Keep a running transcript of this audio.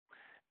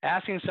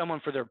asking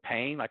someone for their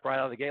pain, like right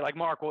out of the gate, like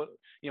Mark,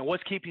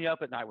 what's keeping you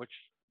up at night, which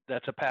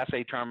that's a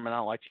passe term and I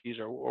don't like to use,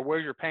 or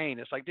where's your pain?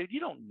 It's like, dude, you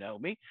don't know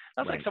me.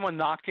 That's Right. like someone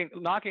knocking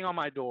on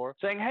my door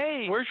saying,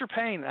 hey, where's your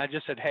pain? And I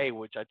just said, hey,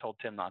 which I told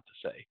Tim not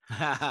to say.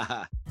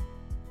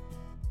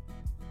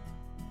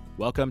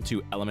 Welcome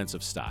to Elements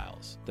of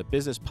Styles, the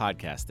business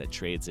podcast that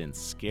trades in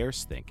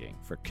scarce thinking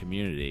for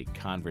community,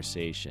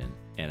 conversation,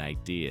 and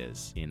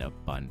ideas in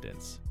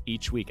abundance.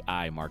 Each week,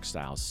 I, Mark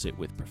Stiles, sit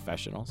with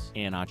professionals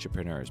and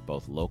entrepreneurs,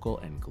 both local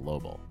and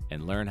global,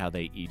 and learn how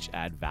they each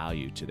add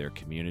value to their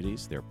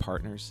communities, their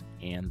partners,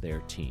 and their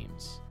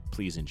teams.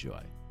 Please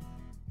enjoy.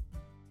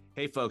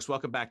 Hey, folks,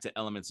 welcome back to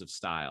Elements of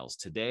Styles.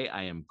 Today,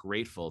 I am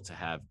grateful to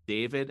have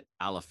David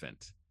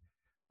Oliphant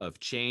of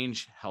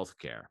Change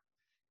Healthcare.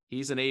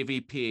 He's an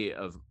AVP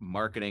of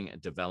Marketing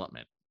and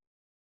Development.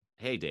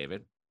 Hey,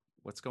 David,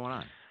 what's going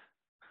on?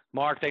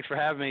 Mark, thanks for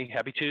having me.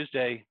 Happy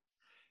Tuesday.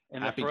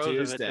 Happy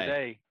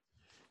Tuesday.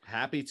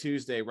 Happy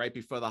Tuesday, right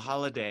before the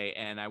holiday.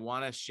 And I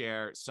want to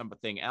share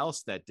something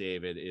else that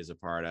David is a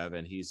part of,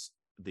 and he's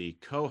the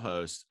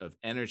co-host of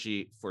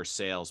Energy for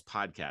Sales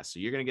podcast. So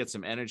you're going to get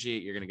some energy.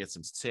 You're going to get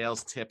some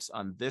sales tips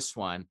on this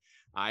one.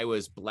 I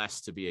was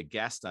blessed to be a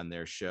guest on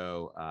their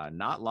show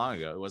not long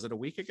ago. Was it a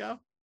week ago?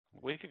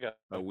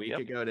 A week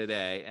ago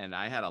today, and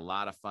I had a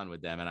lot of fun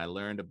with them, and I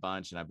learned a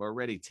bunch, and I've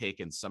already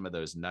taken some of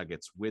those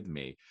nuggets with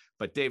me.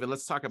 But David,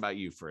 let's talk about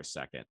you for a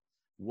second.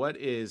 What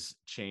is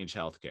Change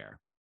Healthcare?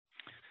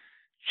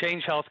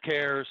 Change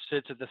Healthcare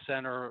sits at the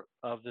center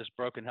of this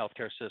broken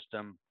healthcare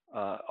system.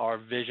 Our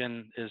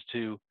vision is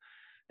to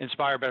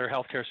inspire a better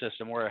healthcare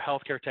system. We're a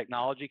healthcare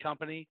technology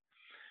company.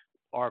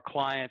 Our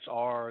clients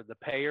are the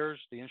payers,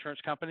 the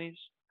insurance companies,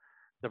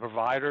 the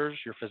providers,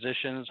 your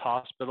physicians,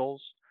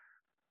 hospitals,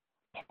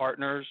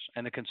 partners,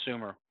 and the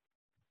consumer.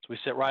 So we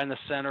sit right in the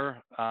center.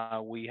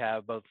 We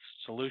have both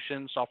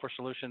solutions, software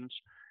solutions,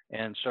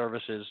 and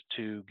services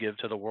to give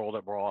to the world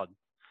abroad.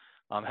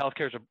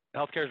 Healthcare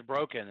is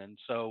broken, and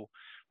so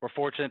we're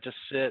fortunate to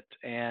sit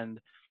and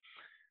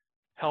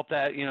help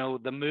that.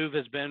 The move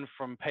has been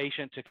from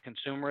patient to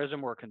consumerism.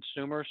 We're a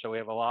consumer, so we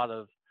have a lot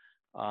of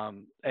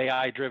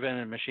AI-driven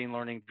and machine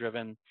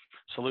learning-driven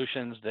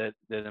solutions that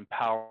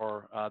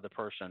empower the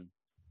person.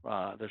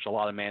 There's a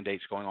lot of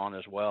mandates going on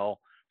as well,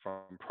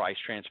 from price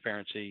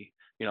transparency.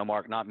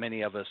 Mark, not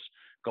many of us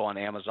go on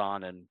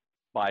Amazon and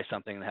buy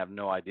something and have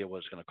no idea what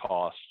it's going to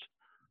cost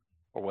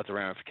or what the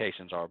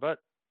ramifications are. But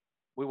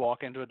we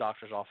walk into a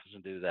doctor's office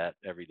and do that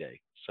every day.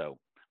 So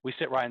we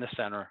sit right in the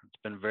center.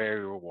 It's been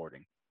very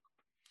rewarding.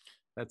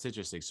 That's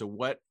interesting. So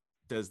what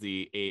does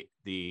the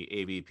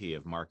AVP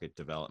of Market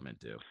Development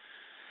do?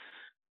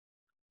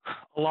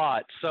 A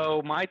lot.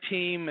 So my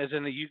team is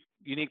in a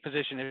unique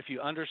position. If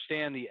you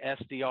understand the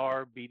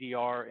SDR,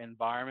 BDR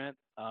environment,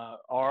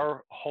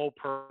 our whole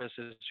purpose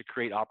is to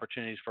create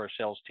opportunities for our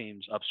sales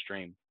teams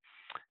upstream.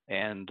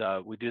 And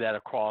we do that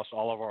across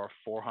all of our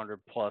 400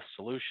 plus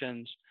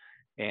solutions.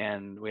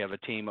 And we have a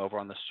team over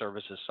on the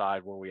services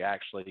side where we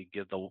actually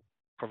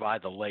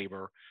provide the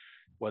labor,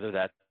 whether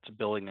that's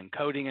billing and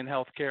coding in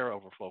healthcare,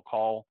 overflow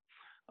call,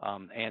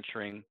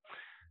 answering.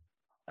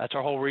 That's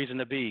our whole reason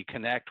to be,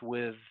 connect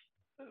with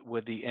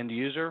the end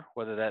user,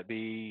 whether that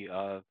be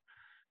a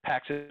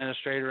PACS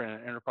administrator in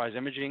an enterprise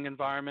imaging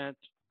environment,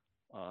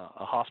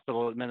 a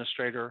hospital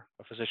administrator,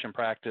 a physician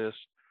practice,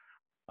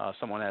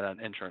 someone at an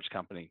insurance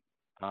company,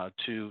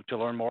 to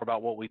learn more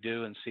about what we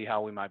do and see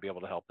how we might be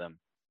able to help them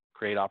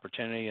create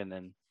opportunity and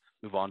then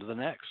move on to the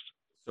next.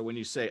 So when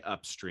you say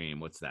upstream,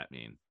 what's that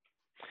mean?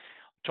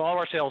 To all of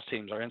our sales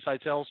teams, our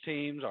inside sales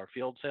teams, our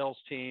field sales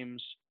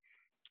teams,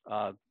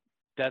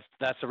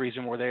 that's the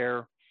reason we're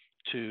there,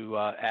 to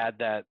add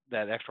that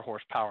extra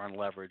horsepower and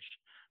leverage.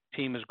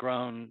 Team has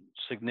grown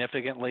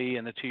significantly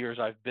in the 2 years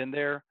I've been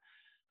there.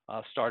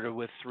 Started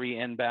with 3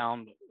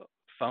 inbound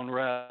phone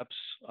reps,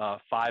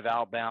 5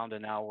 outbound,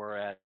 and now we're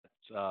at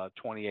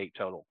 28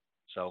 total.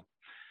 So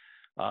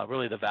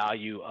really the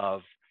value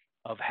of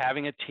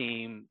having a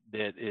team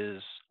that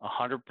is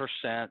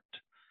 100%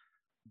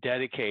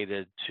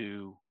 dedicated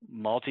to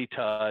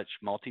multi-touch,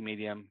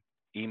 multi-medium,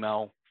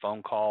 email,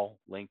 phone call,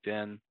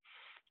 LinkedIn,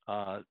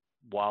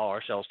 while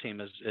our sales team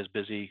is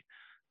busy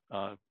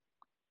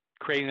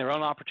creating their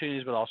own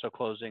opportunities, but also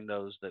closing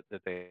those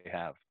that they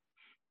have.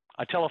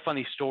 I tell a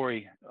funny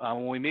story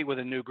when we meet with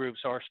a new group.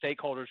 So our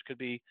stakeholders could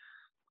be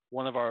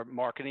one of our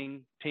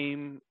marketing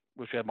team,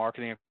 which we have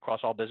marketing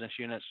across all business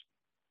units,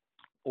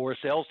 or a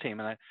sales team.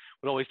 And I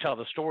would always tell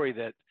the story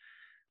that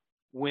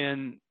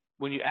when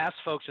you ask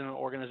folks in an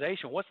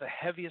organization, what's the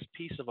heaviest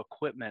piece of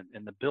equipment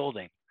in the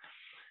building?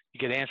 You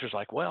get answers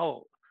like,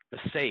 well, the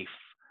safe,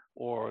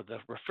 or the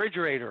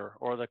refrigerator,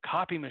 or the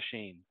copy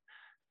machine.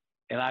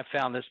 And I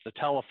found this, the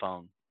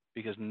telephone,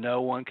 because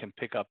no one can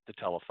pick up the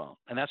telephone.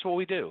 And that's what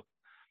we do.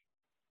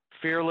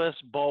 Fearless,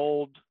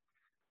 bold,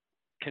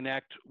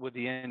 connect with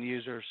the end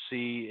user,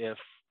 see if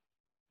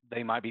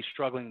they might be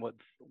struggling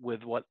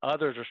with what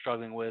others are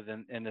struggling with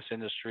in this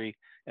industry,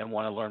 and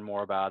want to learn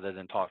more about it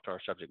and talk to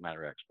our subject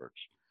matter experts.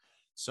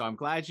 So I'm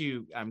glad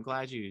you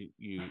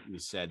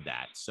said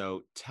that.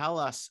 So tell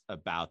us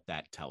about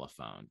that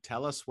telephone.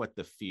 Tell us what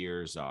the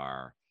fears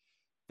are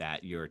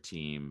that your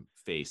team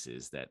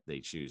faces that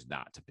they choose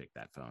not to pick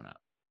that phone up.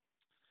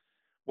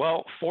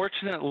 Well,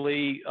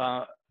 fortunately,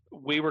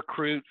 we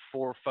recruit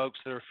for folks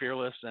that are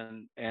fearless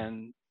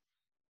and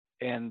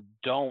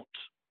don't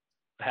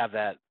have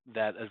that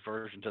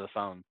aversion to the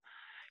phone.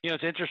 You know,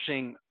 it's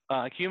interesting.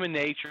 Human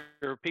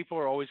nature, people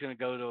are always going to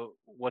go to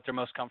what they're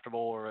most comfortable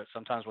or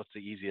sometimes what's the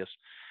easiest.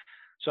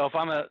 So if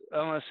I'm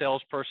a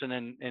salesperson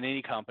in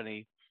any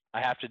company,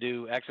 I have to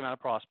do X amount of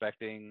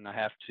prospecting. I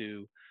have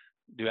to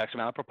do X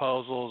amount of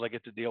proposals. I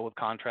get to deal with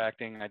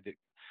contracting.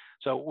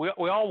 So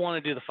we all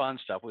want to do the fun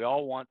stuff. We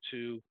all want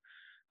to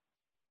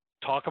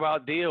talk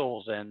about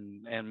deals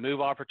and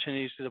move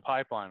opportunities to the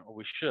pipeline, or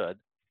we should.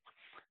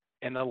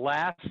 And the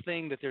last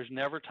thing that there's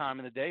never time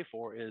in the day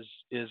for is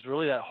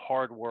really that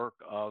hard work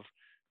of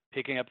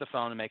picking up the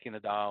phone and making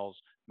the dials,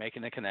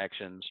 making the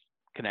connections,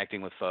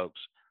 connecting with folks.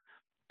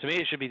 To me,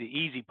 it should be the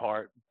easy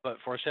part, but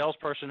for a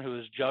salesperson who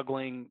is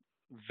juggling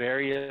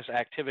various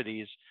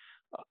activities,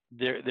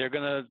 they're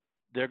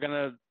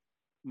gonna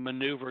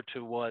maneuver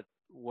to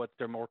what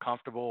they're more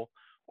comfortable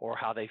or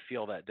how they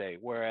feel that day.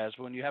 Whereas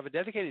when you have a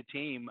dedicated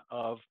team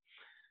of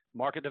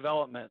market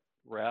development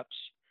reps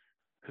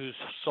whose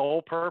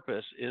sole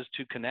purpose is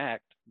to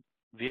connect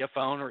via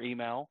phone or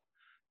email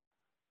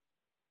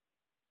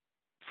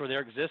for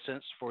their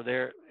existence,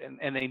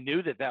 and they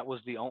knew that was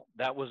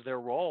their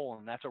role,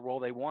 and that's a role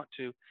they want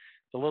to,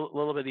 it's a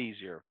little bit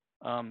easier.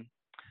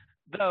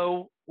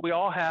 Though we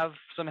all have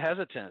some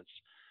hesitance.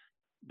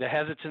 The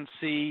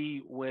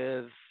hesitancy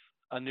with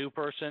a new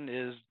person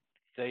is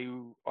they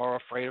are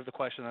afraid of the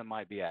question that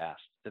might be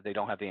asked that they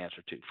don't have the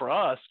answer to. For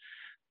us,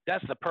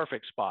 that's the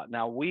perfect spot.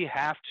 Now we're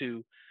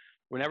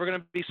never going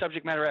to be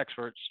subject matter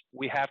experts.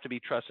 We have to be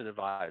trusted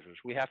advisors.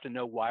 We have to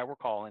know why we're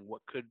calling,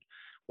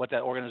 what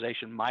that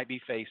organization might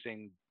be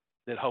facing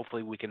that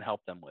hopefully we can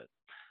help them with.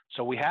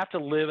 So we have to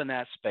live in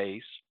that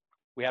space.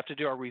 We have to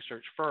do our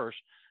research first,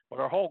 but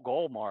our whole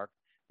goal, Mark,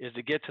 is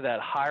to get to that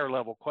higher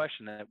level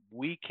question that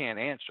we can't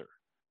answer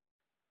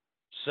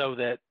so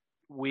that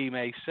we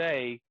may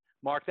say,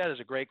 Mark, that is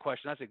a great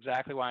question. That's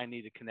exactly why I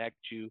need to connect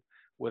you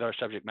with our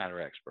subject matter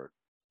expert.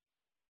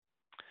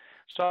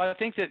 So I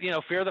think that,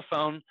 fear of the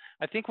phone,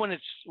 I think when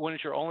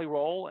it's your only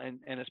role and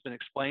it's been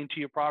explained to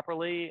you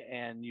properly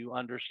and you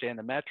understand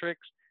the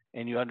metrics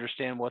and you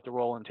understand what the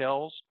role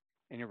entails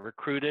and you're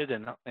recruited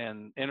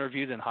and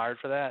interviewed and hired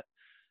for that,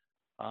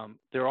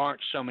 there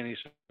aren't so many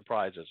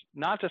surprises.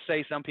 Not to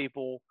say some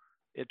people,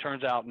 it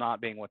turns out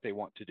not being what they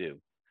want to do.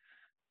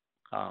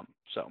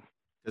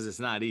 Because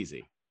it's not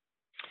easy.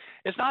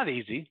 It's not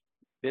easy.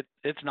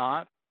 It's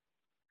not.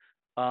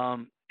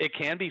 It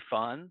can be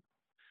fun.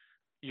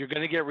 You're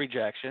going to get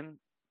rejection.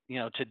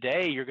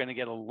 Today you're going to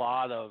get a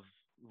lot of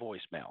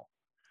voicemail.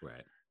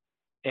 Right.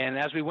 And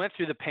as we went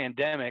through the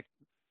pandemic,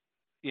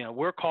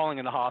 we're calling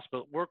in the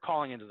hospital. We're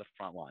calling into the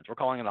front lines. We're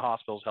calling into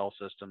hospitals, health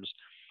systems,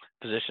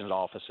 physicians'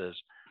 offices.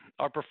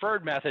 Our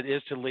preferred method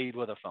is to lead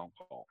with a phone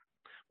call.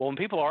 Well, when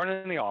people aren't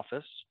in the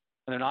office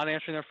and they're not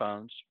answering their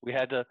phones, we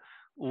had to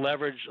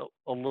leverage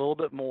a little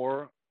bit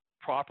more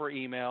proper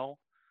email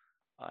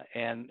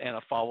and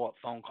a follow-up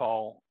phone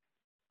call.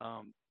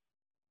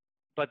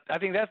 But I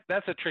think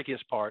that's the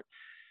trickiest part.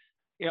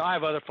 I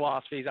have other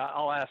philosophies.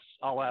 I'll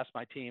ask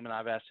my team, and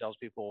I've asked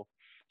salespeople.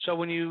 So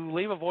when you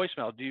leave a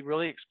voicemail, do you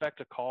really expect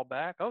a call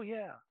back? Oh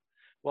yeah.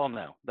 Well,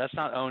 no, that's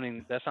not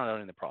owning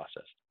the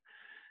process.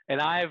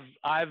 And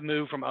I've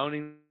moved from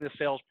owning the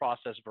sales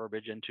process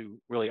verbiage into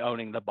really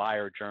owning the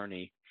buyer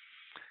journey.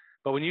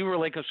 But when you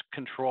relinquish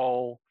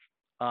control,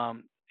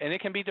 and it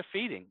can be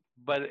defeating,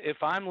 but if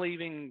I'm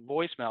leaving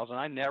voicemails and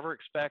I never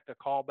expect a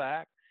call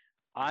back,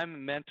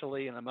 I'm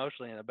mentally and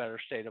emotionally in a better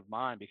state of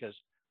mind because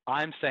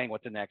I'm saying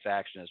what the next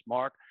action is.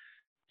 Mark,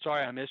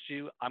 sorry I missed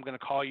you. I'm going to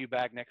call you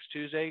back next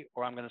Tuesday,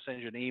 or I'm going to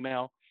send you an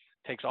email.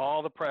 Takes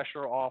all the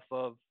pressure off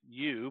of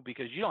you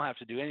because you don't have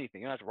to do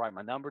anything. You don't have to write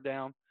my number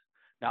down.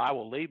 Now, I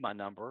will leave my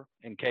number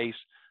in case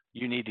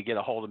you need to get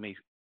a hold of me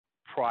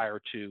prior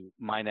to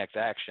my next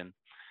action.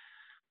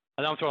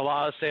 I don't throw a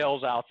lot of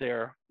sales out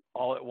there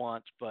all at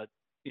once, but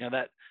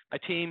that my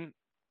team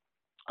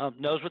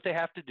knows what they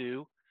have to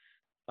do.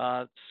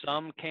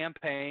 Some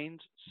campaigns,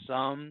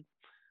 some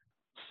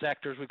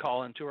sectors we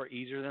call into are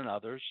easier than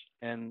others,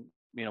 and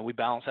we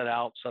balance that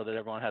out so that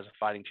everyone has a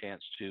fighting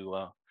chance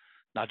to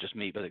not just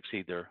meet but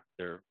exceed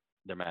their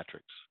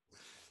metrics.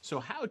 So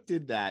how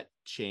did that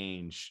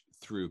change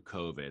through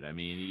COVID? I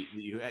mean,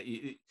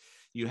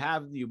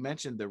 you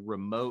mentioned the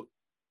remote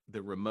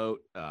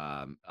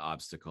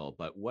obstacle,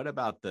 but what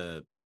about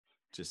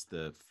just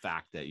the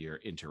fact that you're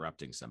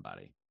interrupting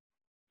somebody?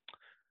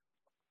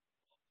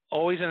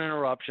 Always an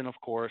interruption, of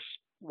course.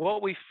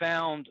 What we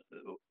found,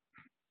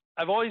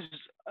 I've always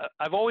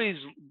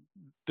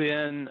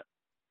been,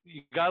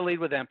 you got to lead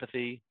with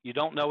empathy. You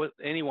don't know what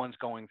anyone's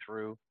going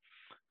through.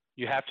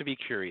 You have to be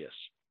curious.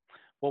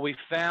 What we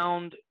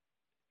found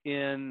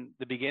in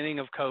the beginning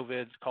of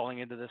COVID, calling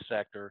into this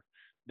sector,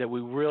 that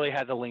we really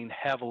had to lean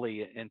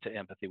heavily into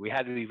empathy. We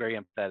had to be very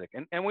empathetic,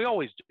 and we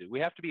always do. We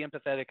have to be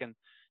empathetic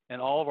in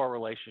all of our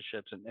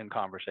relationships and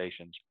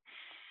conversations.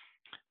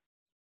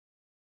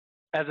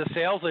 As a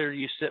sales leader,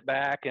 you sit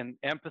back, and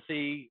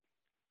empathy,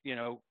 you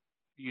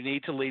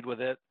need to lead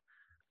with it.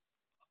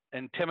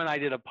 And Tim and I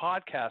did a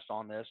podcast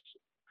on this.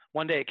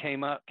 One day it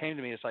came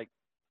to me. It's like,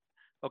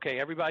 okay,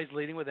 everybody's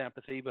leading with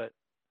empathy, but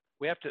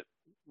we have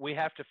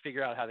to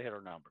figure out how to hit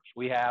our numbers.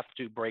 We have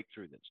to break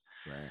through this.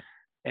 Right.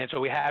 And so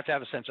we have to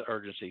have a sense of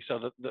urgency.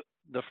 So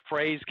the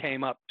phrase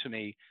came up to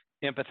me,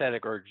 empathetic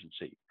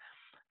urgency.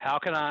 How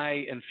can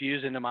I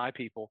infuse into my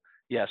people?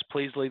 Yes,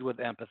 please lead with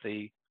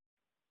empathy,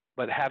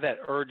 but have that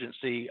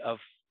urgency of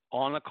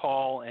on a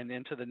call and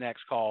into the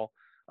next call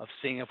of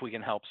seeing if we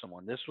can help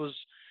someone. This was,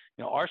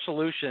 our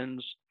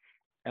solutions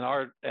and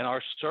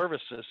our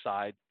services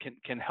side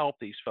can help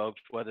these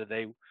folks, whether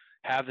they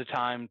have the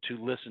time to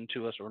listen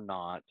to us or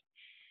not.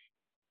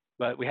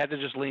 But we had to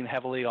just lean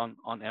heavily on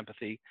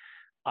empathy.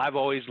 I've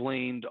always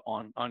leaned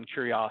on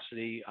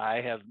curiosity.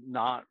 I have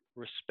not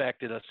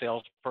respected a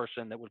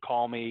salesperson that would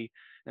call me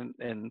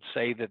and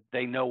say that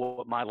they know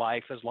what my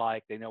life is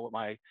like, they know what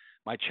my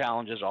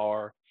challenges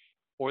are,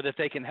 or that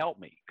they can help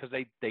me, because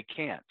they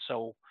can't.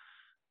 So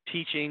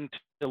teaching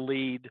to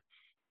lead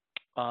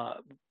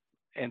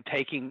and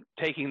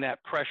taking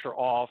that pressure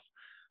off.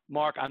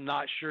 Mark, I'm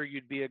not sure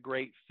you'd be a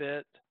great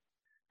fit.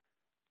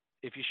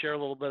 If you share a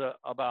little bit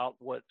about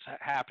what's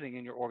happening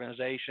in your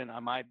organization,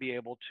 I might be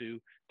able to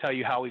tell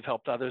you how we've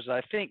helped others that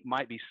I think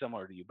might be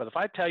similar to you. But if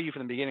I tell you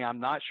from the beginning, I'm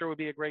not sure would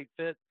be a great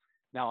fit,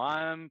 now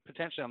I'm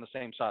potentially on the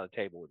same side of the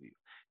table with you.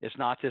 It's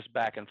not this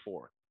back and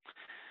forth.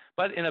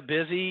 But in a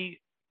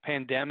busy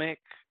pandemic,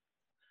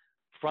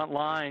 front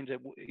lines, it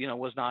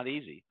was not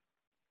easy.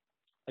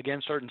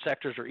 Again, certain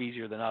sectors are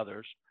easier than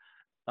others.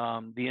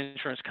 The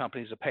insurance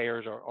companies, the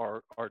payers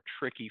are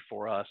tricky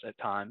for us at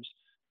times.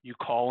 You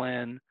call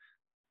in,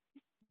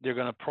 they're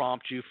going to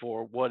prompt you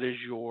for what is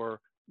your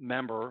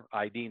member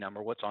ID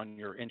number, what's on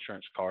your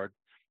insurance card,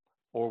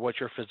 or what's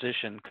your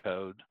physician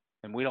code.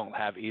 And we don't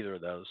have either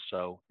of those.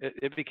 So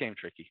it became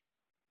tricky.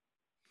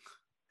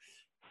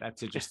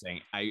 That's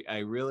interesting. I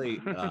really,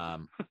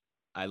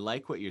 I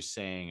like what you're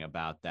saying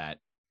about that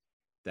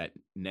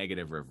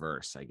negative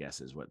reverse, I guess,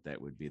 is what that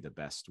would be the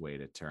best way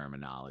to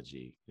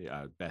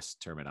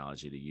best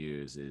terminology to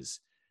use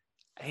is,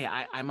 hey,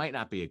 I might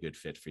not be a good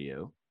fit for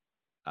you.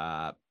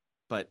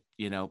 But,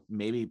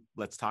 maybe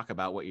let's talk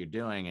about what you're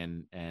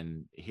doing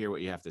and hear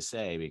what you have to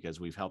say, because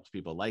we've helped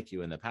people like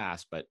you in the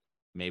past, but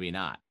maybe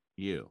not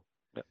you.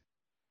 Yep.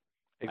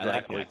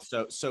 Exactly. I like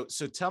that.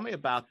 So tell me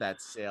about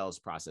that sales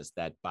process,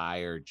 that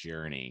buyer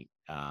journey.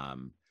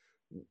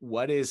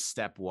 What is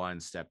step 1,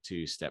 step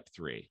 2, step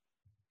 3?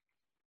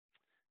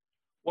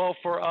 Well,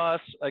 for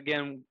us,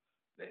 again,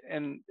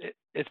 and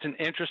it's an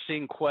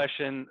interesting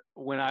question.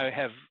 When I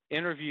have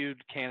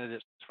interviewed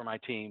candidates for my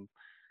team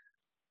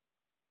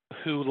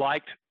who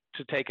liked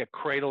to take a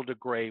cradle to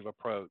grave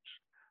approach,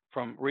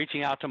 from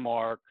reaching out to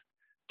Mark,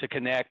 to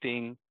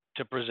connecting,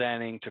 to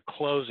presenting, to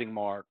closing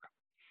Mark,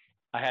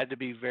 I had to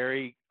be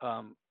very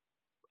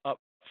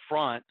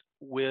upfront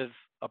with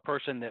a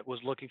person that was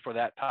looking for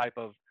that type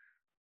of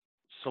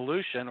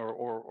solution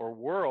or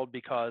world,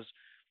 because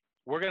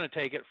we're going to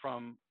take it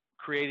from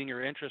creating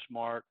your interest,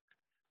 Mark,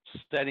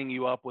 setting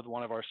you up with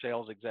one of our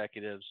sales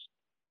executives,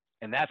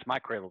 and that's my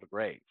cradle to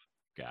grave.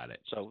 Got it.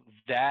 So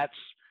that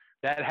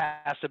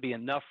has to be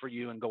enough for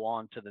you and go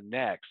on to the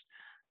next.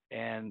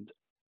 And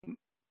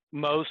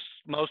most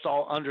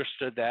all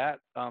understood that.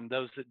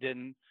 Those that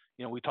didn't,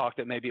 we talked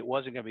that maybe it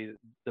wasn't going to be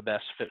the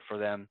best fit for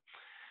them.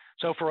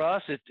 So for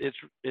us,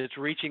 it's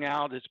reaching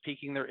out, it's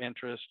piquing their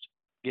interest,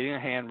 getting a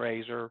hand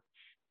raiser,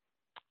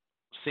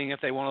 seeing if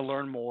they want to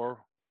learn more.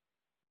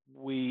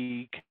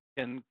 We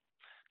can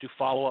do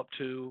follow-up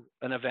to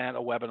an event, a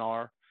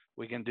webinar.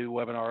 We can do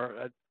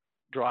webinar,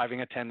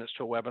 driving attendance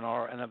to a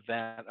webinar, an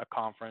event, a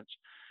conference.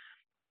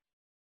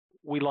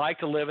 We like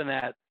to live in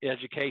that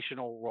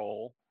educational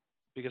role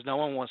because no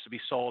one wants to be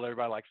sold.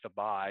 Everybody likes to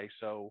buy.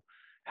 So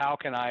how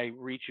can I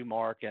reach you,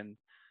 Mark, and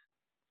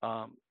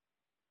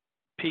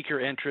pique your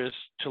interest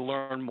to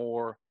learn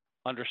more,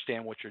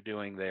 understand what you're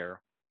doing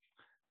there?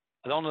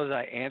 I don't know that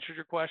I answered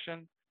your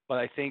question, but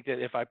I think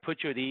that if I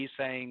put you at ease,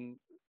 saying,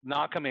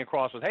 not coming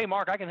across with, hey,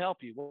 Mark, I can help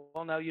you.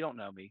 Well, no, you don't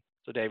know me.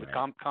 So David,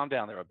 right. calm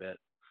down there a bit.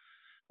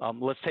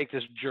 Let's take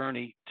this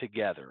journey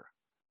together.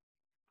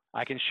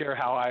 I can share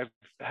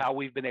how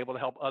we've been able to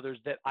help others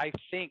that I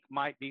think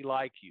might be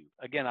like you.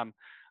 Again, I'm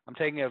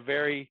taking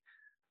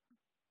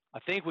I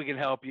think we can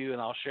help you,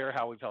 and I'll share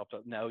how we've helped.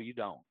 No, you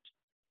don't.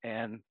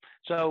 And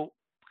so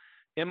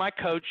in my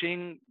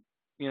coaching,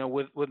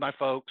 with my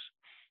folks,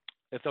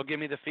 if they'll give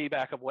me the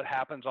feedback of what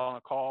happens on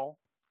a call,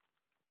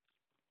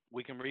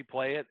 we can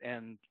replay it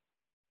and,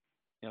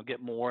 get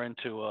more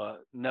into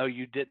no,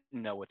 you didn't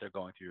know what they're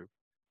going through.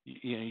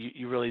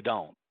 You really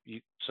don't.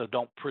 So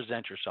don't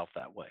present yourself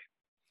that way.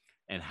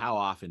 And how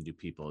often do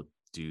people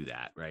do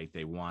that, right?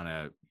 They want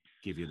to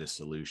give you the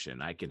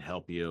solution. I can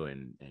help you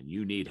and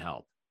you need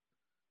help.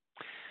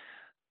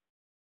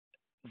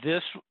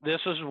 This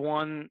was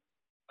one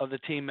of the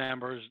team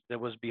members that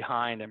was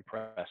behind and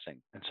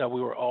pressing. And so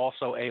we were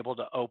also able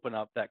to open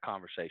up that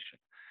conversation.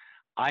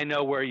 I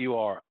know where you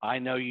are. I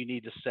know you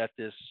need to set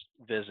this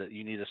visit.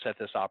 You need to set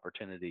this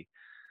opportunity.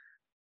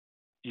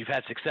 You've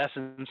had success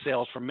in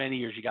sales for many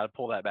years. You got to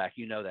pull that back.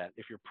 You know that.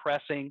 If you're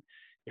pressing,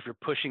 if you're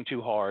pushing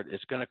too hard,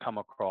 it's going to come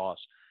across.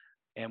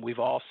 And we've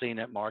all seen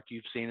it, Mark.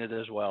 You've seen it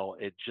as well.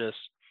 It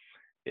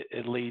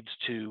leads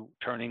to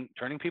turning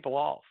people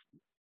off,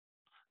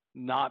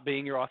 not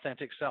being your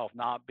authentic self,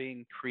 not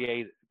being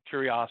curious,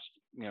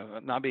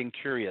 not being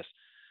curious.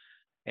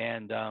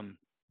 And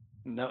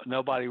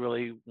nobody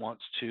really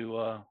wants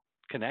to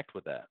connect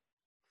with that.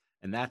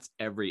 And that's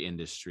every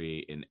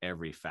industry in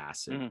every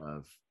facet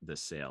of the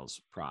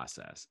sales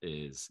process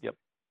is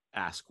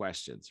ask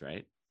questions,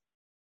 right?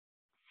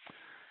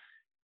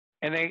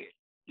 And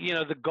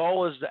the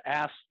goal is to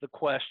ask the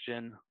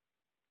question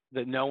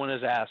that no one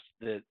has asked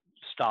that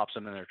stops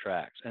them in their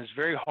tracks. And it's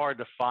very hard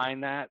to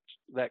find that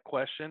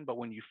question, but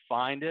when you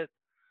find it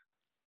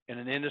in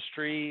an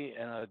industry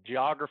and a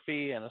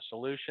geography and a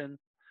solution,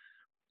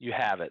 you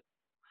have it.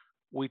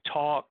 We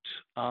talked,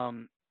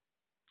 it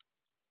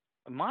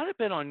might have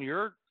been on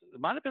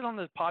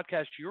the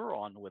podcast you're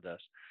on with us.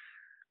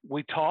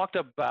 We talked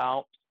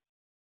about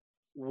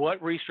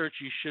what research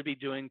you should be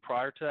doing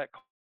prior to that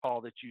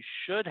call, that you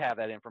should have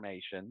that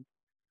information.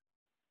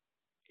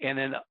 And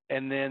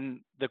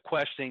then the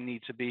questioning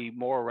needs to be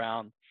more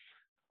around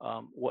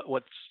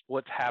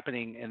what's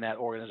happening in that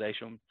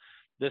organization.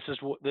 This is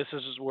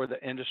where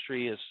the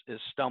industry is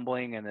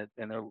stumbling and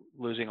they're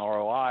losing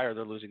ROI or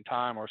they're losing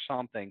time or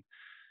something.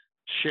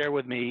 Share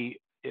with me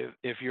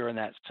if you're in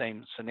that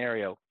same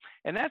scenario.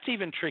 And that's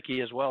even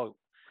tricky as well.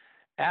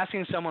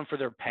 Asking someone for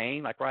their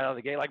pain, like right out of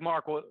the gate, like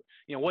Mark,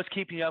 what's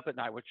keeping you up at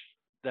night, which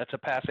that's a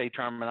passe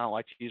term and I don't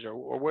like to use,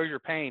 or where's your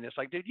pain? It's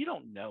like, dude, you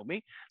don't know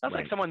me. That's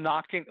right. Like someone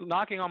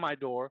knocking on my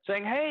door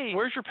saying, hey,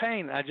 where's your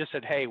pain? And I just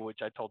said, hey, which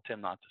I told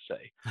Tim not to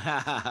say.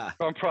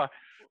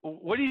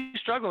 What are you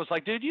struggling with? It's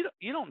like, dude,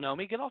 you don't know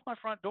me. Get off my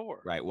front door.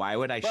 Right. Why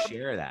would I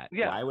share that?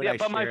 Why would I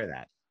share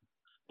that?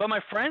 But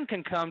my friend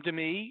can come to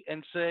me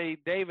and say,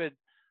 David,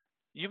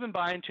 you've been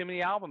buying too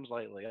many albums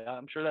lately.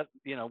 I'm sure that,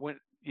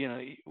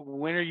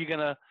 when are you going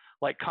to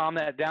like calm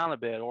that down a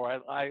bit? Or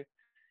I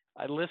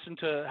listened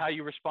to how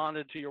you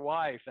responded to your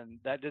wife and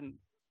that didn't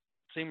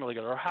seem really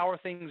good. Or how are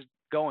things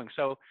going?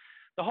 So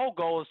the whole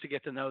goal is to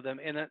get to know them.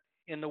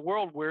 In the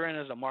world we're in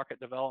as a market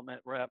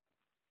development rep,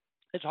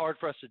 it's hard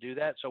for us to do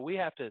that. So we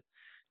have to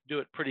do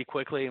it pretty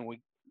quickly and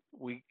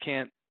we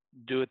can't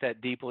do it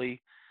that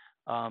deeply.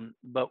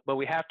 But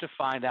we have to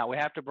find out, we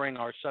have to bring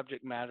our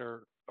subject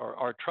matter or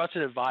our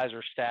trusted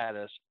advisor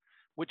status,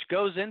 which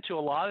goes into a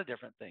lot of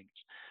different things.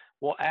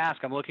 We'll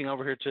ask, I'm looking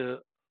over here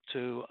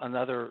to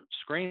another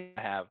screen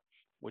I have,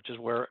 which is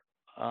where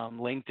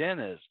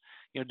LinkedIn is.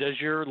 Does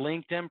your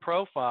LinkedIn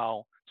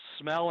profile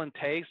smell and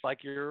taste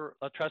like you're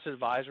a trusted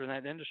advisor in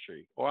that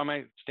industry? Or am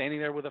I standing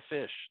there with a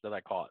fish that I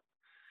caught?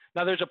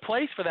 Now there's a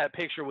place for that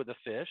picture with the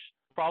fish,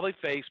 probably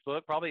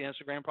Facebook, probably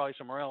Instagram, probably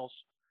somewhere else.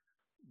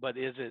 But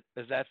is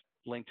that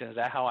LinkedIn? Is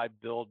that how I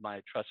build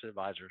my trusted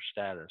advisor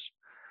status?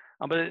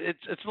 But it's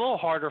a little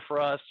harder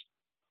for us,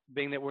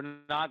 being that we're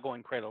not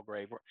going cradle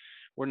grave.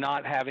 We're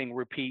not having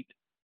repeat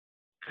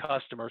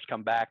customers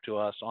come back to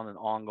us on an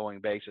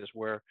ongoing basis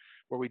where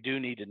we do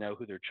need to know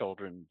who their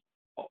children's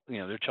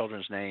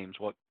names,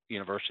 what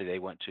university they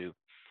went to,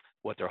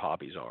 what their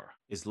hobbies are.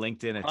 Is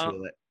LinkedIn a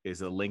tool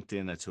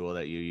LinkedIn a tool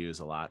that you use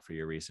a lot for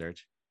your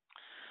research?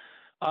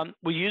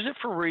 We use it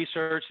for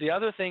research. The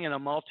other thing, in a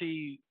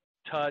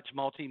multi-touch,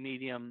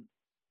 multi-medium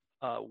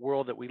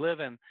world that we live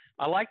in,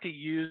 I like to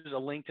use a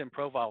LinkedIn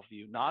profile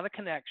view, not a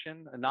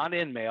connection, not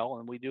InMail,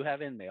 and we do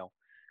have InMail,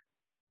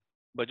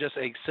 but just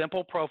a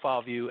simple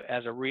profile view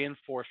as a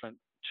reinforcement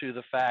to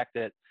the fact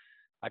that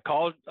I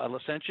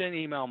sent you an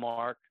email,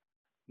 Mark.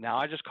 Now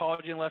I just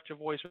called you and left your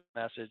voice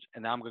message,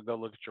 and now I'm going to go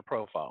look at your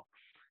profile.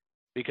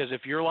 Because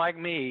if you're like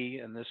me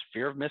and this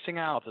fear of missing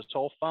out, this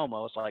whole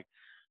FOMO, it's like,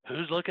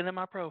 who's looking at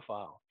my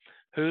profile?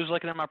 Who's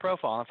looking at my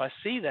profile? And if I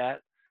see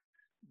that,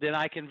 then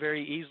I can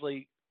very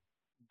easily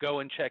go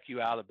and check you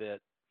out a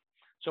bit.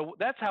 So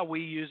that's how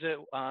we use it.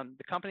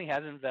 The company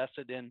has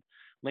invested in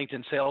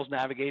LinkedIn Sales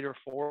Navigator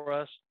for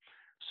us.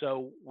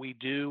 So we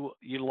do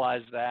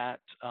utilize that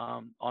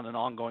on an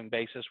ongoing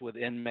basis with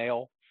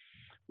InMail.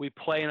 We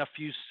play in a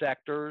few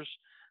sectors,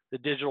 the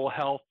digital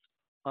health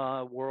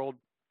world,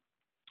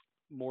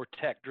 more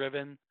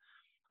tech-driven.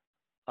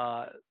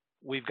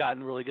 We've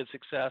gotten really good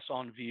success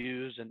on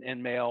views and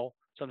InMail,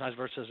 sometimes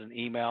versus an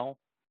email.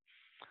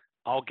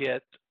 I'll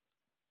get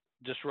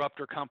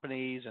disruptor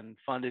companies and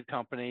funded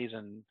companies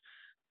and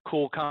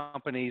cool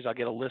companies. I'll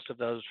get a list of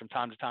those from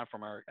time to time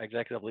from our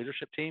executive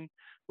leadership team,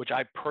 which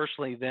I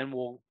personally then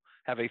will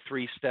have a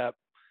 3-step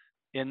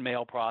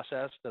InMail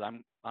process that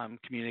I'm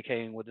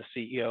communicating with the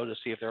CEO to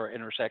see if there are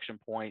intersection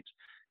points.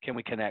 Can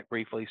we connect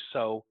briefly?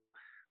 So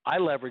I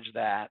leverage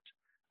that,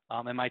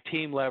 and my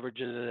team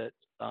leverages it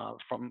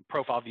from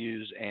profile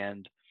views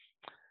and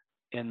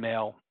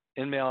InMail.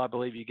 InMail, I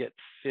believe you get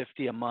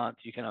 50 a month.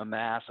 You can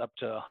amass up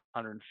to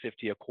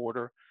 150 a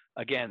quarter.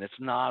 Again, it's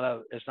not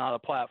a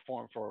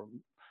platform for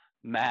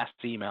mass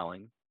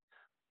emailing,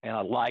 and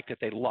I like that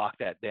they lock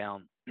that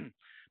down.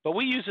 But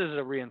we use it as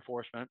a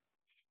reinforcement.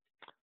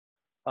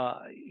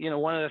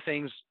 One of the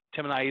things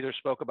Tim and I either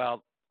spoke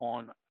about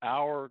on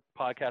our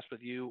podcast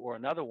with you or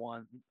another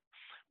one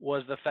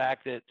was the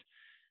fact that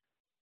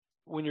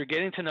when you're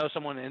getting to know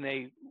someone in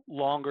a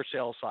longer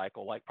sales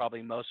cycle, like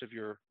probably most of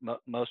your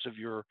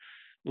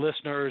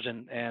listeners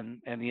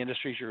and the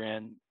industries you're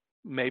in,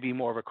 maybe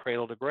more of a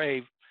cradle to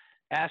grave,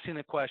 asking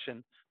the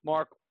question,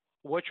 Mark,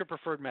 what's your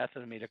preferred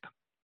method of me to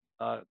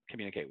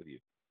communicate with you?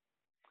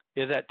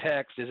 Is that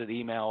text? Is it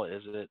email?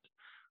 Is it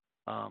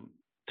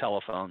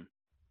telephone?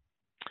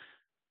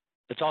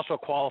 It's also a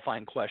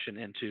qualifying question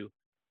into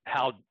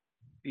how,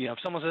 if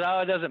someone says,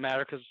 oh, it doesn't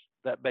matter, because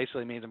that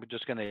basically means I'm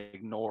just going to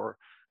ignore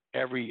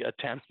every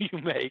attempt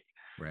you make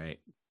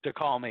to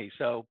call me.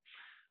 So,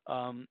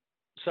 again,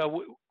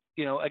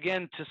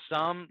 to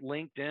some,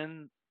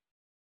 LinkedIn,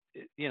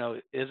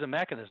 is a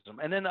mechanism.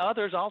 And then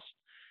others,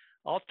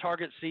 I'll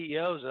target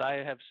CEOs that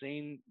I have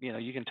seen,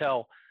 you can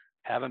tell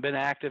haven't been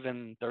active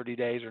in 30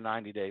 days or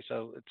 90 days.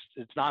 So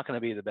it's not going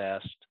to be the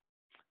best,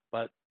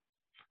 but,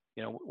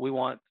 we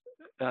want,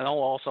 and I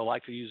also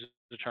like to use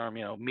the term,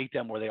 meet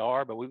them where they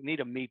are, but we need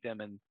to meet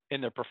them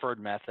in their preferred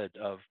method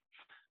of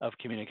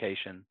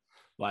communication.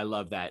 Well, I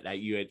love that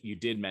you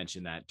did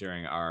mention that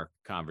during our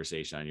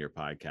conversation on your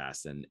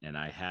podcast, and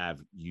I have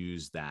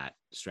used that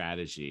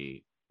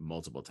strategy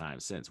multiple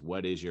times since.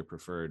 What is your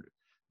preferred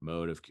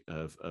mode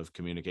of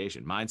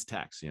communication? Mine's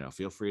text.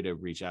 Feel free to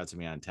reach out to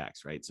me on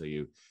text, right? So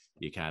you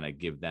kind of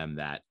give them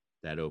that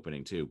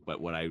opening too. But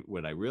what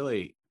I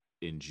really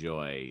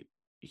enjoy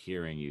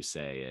hearing you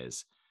say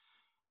is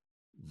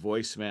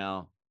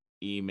voicemail,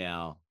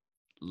 email,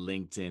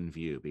 LinkedIn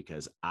view,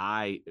 because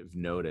I've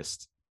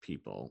noticed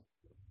people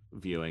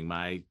viewing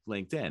my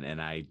LinkedIn,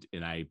 and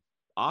I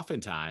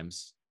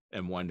oftentimes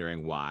am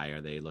wondering, why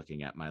are they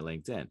looking at my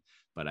LinkedIn?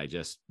 But I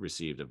just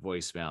received a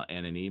voicemail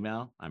and an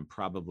email. I'm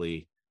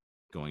probably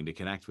going to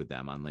connect with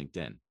them on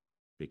LinkedIn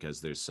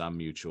because there's some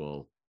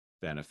mutual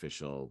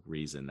beneficial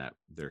reason that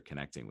they're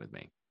connecting with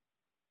me.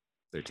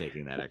 They're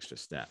taking that extra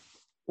step.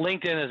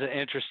 LinkedIn is an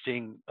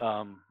interesting,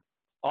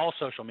 all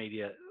social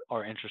media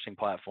are interesting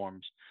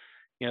platforms.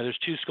 There's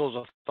two schools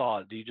of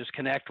thought. Do you just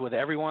connect with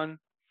everyone,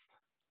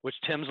 which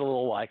Tim's a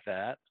little like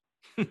that?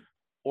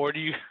 Or do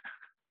you,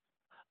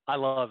 I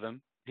love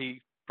him,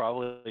 he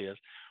probably is.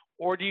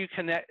 Or do you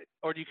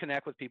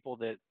connect with people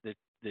that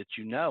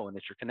you know and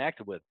that you're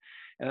connected with?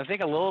 And I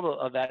think a little bit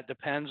of that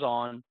depends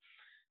on,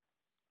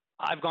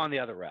 I've gone the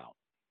other route.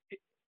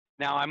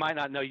 Now, I might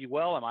not know you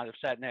well. I might have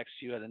sat next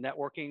to you at a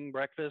networking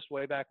breakfast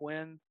way back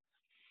when.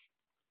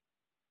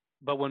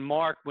 But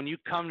when you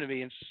come to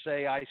me and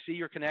say, I see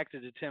you're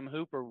connected to Tim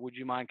Hooper, would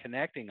you mind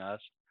connecting us?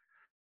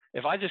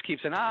 If I just keep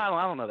saying, I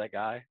don't know that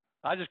guy,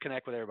 I just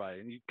connect with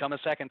everybody, and you come a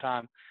second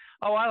time,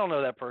 oh, I don't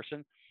know that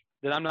person,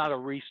 then I'm not a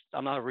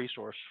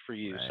resource for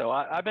you. Right. So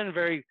I've been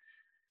very,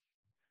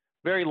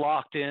 very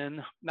locked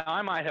in. Now,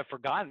 I might have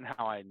forgotten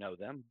how I know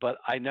them, but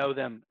I know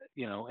them,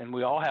 and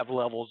we all have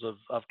levels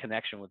of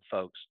connection with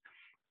folks.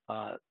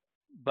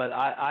 But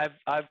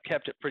I've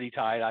kept it pretty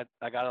tight.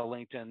 I got a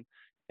LinkedIn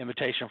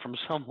invitation from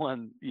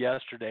someone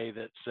yesterday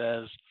that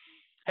says,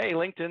 hey,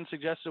 LinkedIn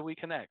suggested we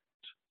connect.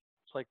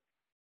 It's like,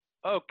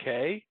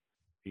 okay.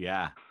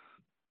 Yeah.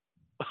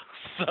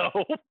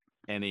 So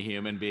any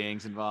human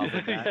beings involved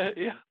with that?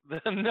 Yeah.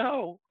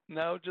 No,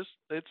 just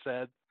it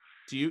said.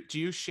 Do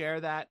you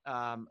share that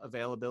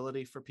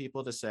availability for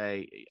people to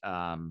say,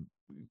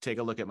 take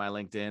a look at my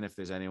LinkedIn if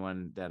there's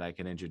anyone that I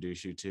can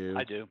introduce you to?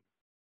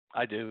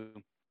 I do.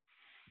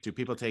 Do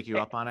people take you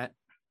up on it?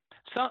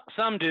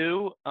 Some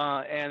do.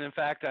 And in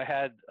fact, I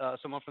had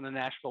someone from the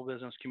Nashville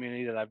business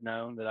community that I've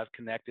known, that I've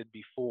connected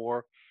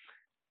before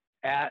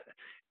and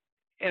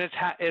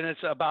it's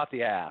about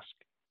the ask,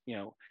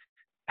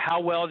 how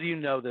well do you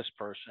know this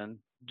person?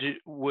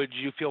 Would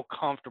you feel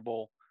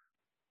comfortable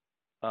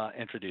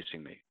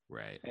introducing me?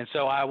 Right. And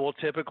so I will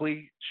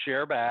typically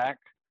share back.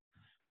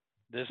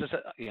 This is,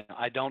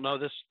 I don't know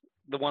this,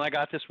 the one I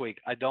got this week.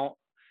 I don't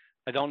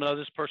know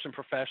this person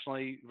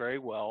professionally very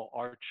well.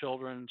 Our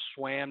children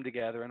swam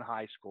together in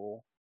high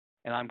school,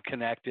 and I'm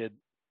connected,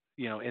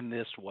 in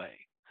this way.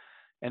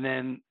 And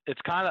then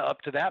it's kind of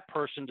up to that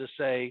person to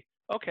say,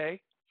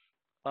 okay,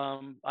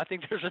 I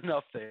think there's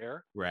enough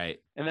there. Right.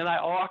 And then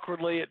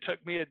it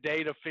took me a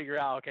day to figure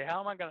out, okay, how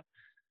am I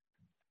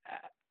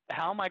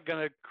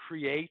going to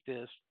create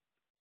this?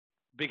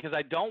 Because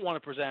I don't want to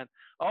present,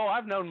 oh,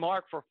 I've known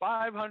Mark for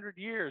 500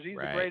 years. He's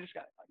the greatest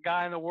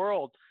guy in the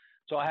world.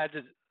 So I had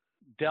to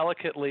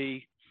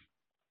delicately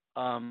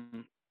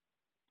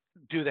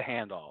do the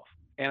handoff.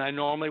 And I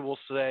normally will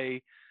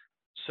say,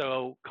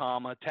 so,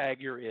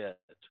 tag your it.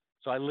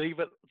 So I leave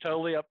it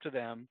totally up to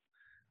them.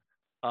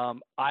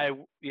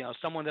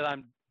 Someone that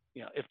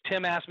if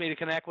Tim asked me to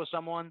connect with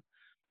someone,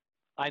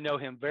 I know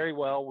him very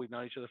well. We've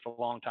known each other for a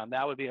long time.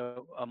 That would be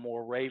a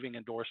more raving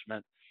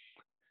endorsement.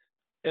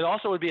 it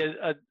also would be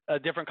a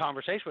different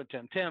conversation with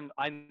Tim. Tim,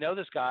 I know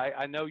this guy.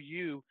 I know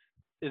you.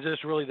 Is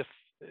this really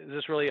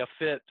a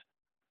fit?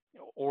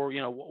 Or,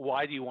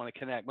 why do you want to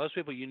connect? Most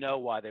people,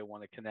 why they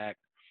want to connect,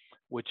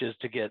 which is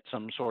to get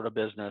some sort of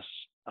business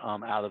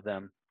out of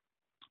them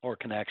or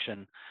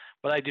connection.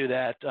 But I do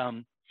that.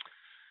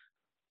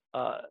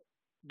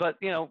 But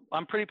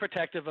I'm pretty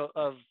protective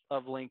of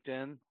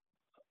LinkedIn.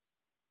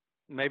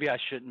 Maybe I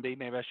shouldn't be.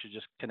 Maybe I should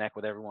just connect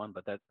with everyone.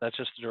 But that's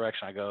just the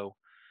direction I go.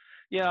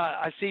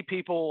 I see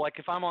people, like,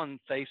 if I'm on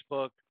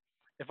Facebook,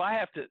 if I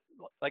have to,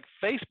 like,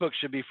 Facebook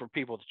should be for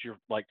people that you're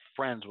like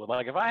friends with.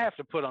 Like, if I have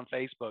to put on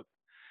Facebook,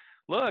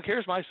 look,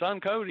 here's my son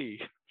Cody.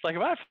 It's like,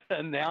 if I have to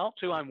announce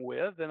who I'm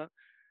with, then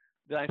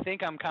I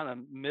think I'm kind of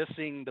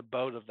missing the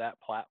boat of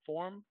that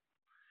platform.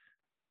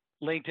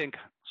 LinkedIn,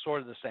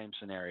 sort of the same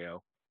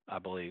scenario, I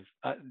believe.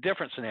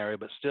 Different scenario,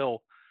 but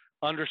still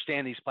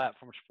understand these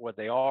platforms for what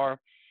they are.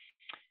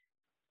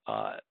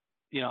 I've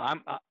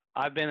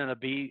been in a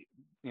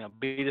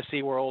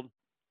B2C world,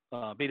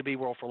 B2B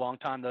world for a long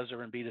time. Those that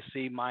are in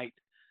B2C might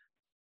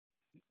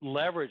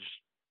leverage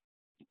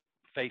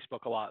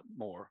Facebook a lot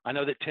more. I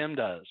know that Tim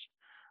does.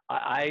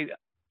 I'm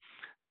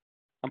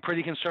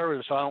pretty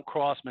conservative, so I don't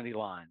cross many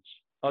lines.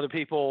 Other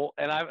people,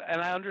 and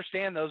I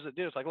understand those that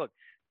do. It's like, look,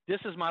 this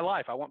is my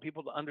life. I want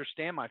people to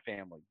understand my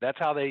family. That's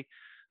how they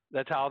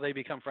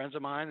become friends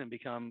of mine and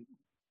become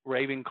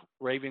raving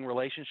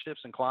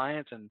relationships and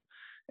clients,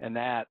 and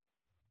that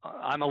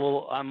I'm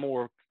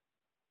more,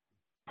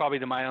 probably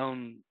to my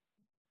own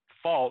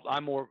fault,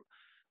 I'm more,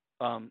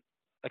 I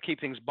keep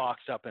things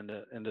boxed up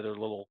into their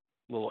little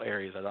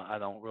areas. I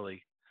don't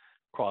really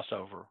cross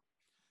over.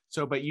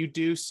 So, but you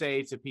do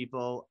say to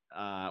people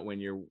when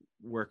you're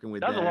working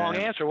with them. That's a long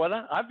answer,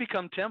 wasn't it? I've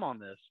become Tim on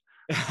this.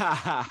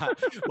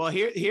 Well,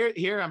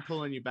 here I'm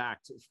pulling you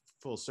back to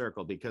full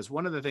circle, because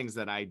one of the things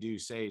that I do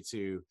say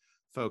to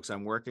folks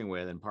I'm working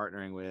with and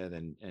partnering with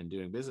and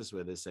doing business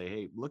with is say,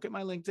 hey, look at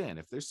my LinkedIn.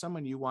 If there's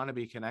someone you want to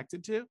be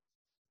connected to,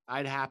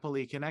 I'd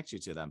happily connect you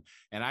to them.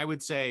 And I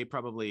would say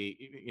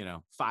probably,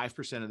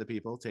 5% of the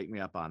people take me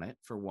up on it,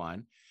 for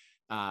one.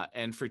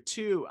 And for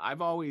two,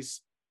 I've always,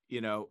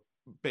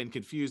 been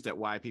confused at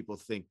why people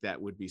think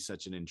that would be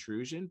such an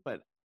intrusion.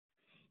 But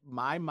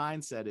my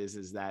mindset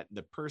is that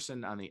the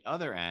person on the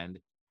other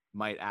end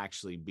might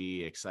actually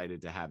be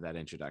excited to have that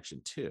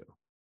introduction too.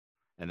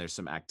 And there's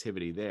some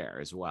activity there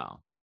as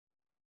well.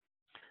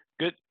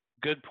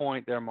 Good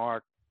point there,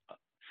 Mark.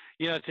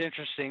 It's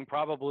interesting.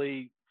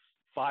 Probably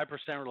 5%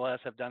 or less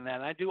have done that.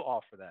 And I do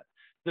offer that.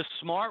 The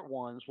smart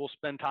ones will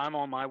spend time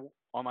on my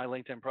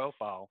LinkedIn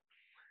profile,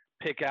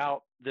 pick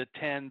out the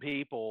 10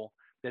 people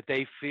that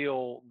they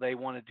feel they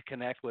wanted to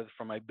connect with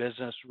from a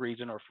business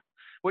reason,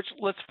 which,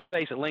 let's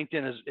face it,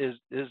 LinkedIn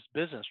is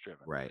business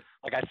driven. Right.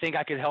 Like, I think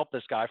I could help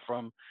this guy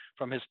from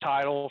his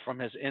title, from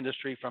his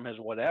industry, from his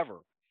whatever.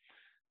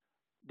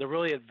 The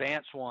really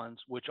advanced ones,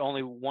 which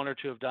only one or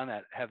two have done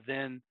that, have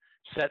then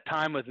set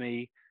time with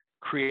me,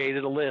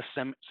 created a list,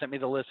 sent me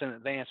the list in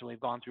advance, and we've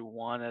gone through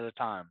one at a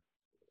time.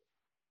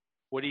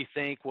 What do you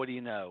think? What do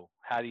you know?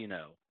 How do you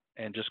know?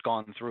 And just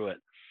gone through it.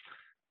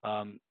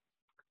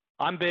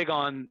 I'm big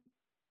on,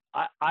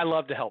 I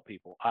love to help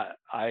people.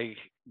 I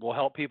will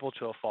help people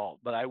to a fault,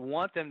 but I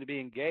want them to be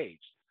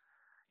engaged.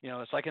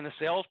 It's like in the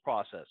sales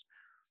process.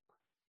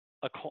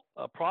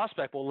 A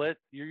prospect will let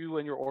you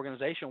and your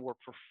organization work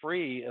for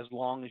free as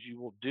long as you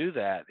will do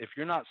that. If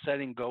you're not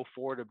setting go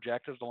forward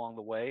objectives along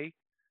the way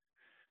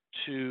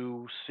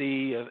to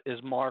see, is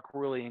Mark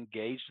really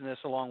engaged in this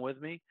along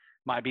with me?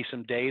 Might be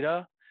some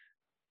data,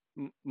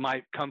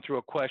 might come through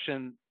a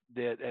question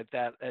that at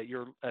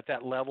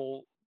that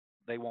level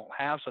they won't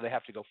have, so they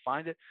have to go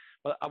find it.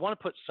 But I want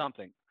to put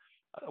something.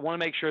 I want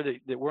to make sure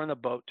that we're in the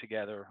boat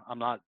together. I'm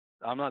not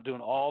doing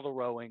all the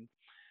rowing,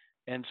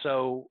 and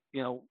so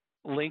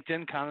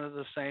LinkedIn kind of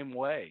the same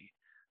way.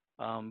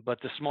 But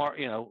the smart,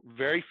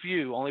 very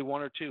few, only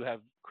one or two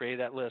have created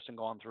that list and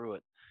gone through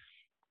it.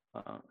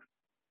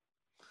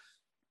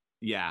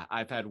 Yeah,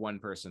 I've had one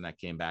person that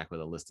came back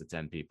with a list of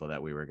 10 people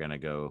that we were going to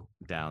go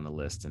down the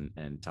list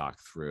and talk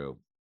through.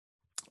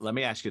 Let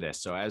me ask you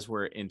this. So as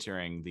we're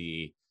entering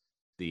the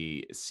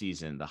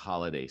season, the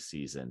holiday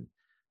season,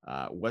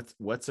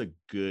 what's a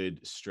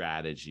good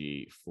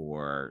strategy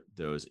for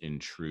those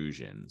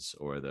intrusions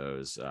or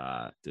those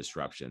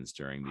disruptions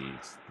during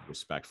these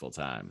respectful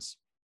times?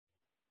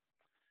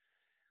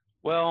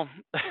 Well,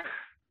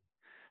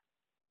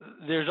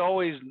 there's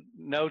always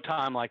no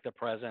time like the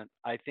present.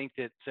 I think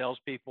that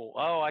salespeople,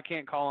 I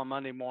can't call on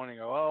Monday morning,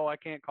 or I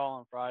can't call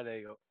on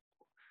Friday.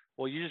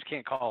 Well, you just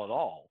can't call at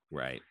all.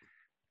 Right.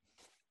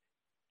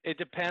 It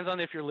depends on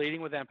if you're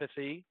leading with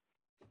empathy,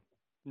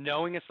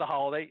 knowing it's the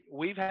holiday.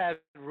 We've had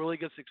really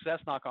good success,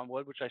 knock on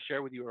wood, which I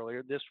shared with you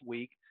earlier this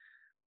week.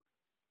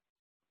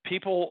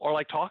 People are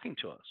like talking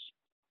to us.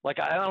 Like,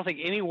 I don't think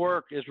any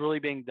work is really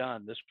being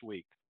done this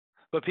week,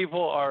 but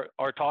people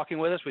are talking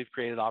with us. We've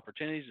created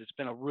opportunities. It's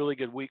been a really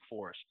good week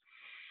for us.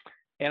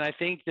 And I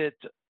think that,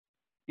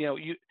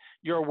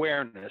 your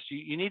awareness,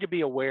 you need to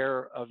be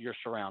aware of your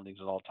surroundings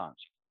at all times.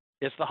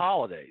 It's the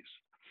holidays.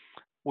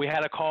 We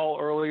had a call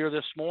earlier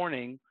this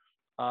morning,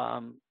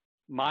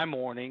 my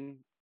morning,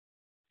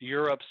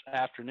 Europe's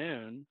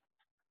afternoon.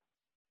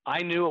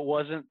 I knew it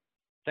wasn't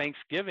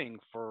Thanksgiving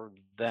for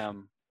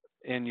them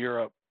in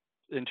Europe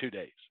in 2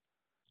 days.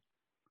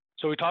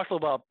 So we talked a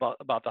little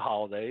about the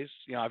holidays.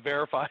 I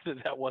verified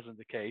that wasn't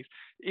the case.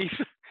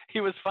 He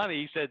was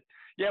funny. He said,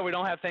 "Yeah, we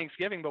don't have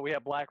Thanksgiving, but we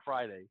have Black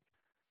Friday."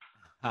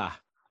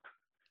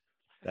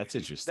 That's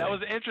interesting. That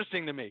was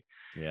interesting to me.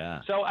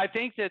 Yeah. So I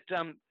think that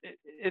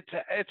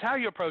it's how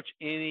you approach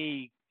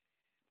any.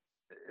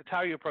 It's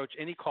how you approach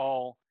any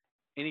call,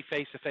 any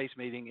face-to-face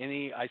meeting,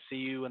 any I see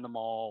you in the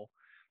mall.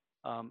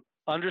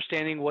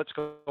 Understanding what's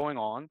going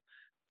on.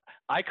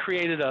 I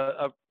created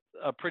a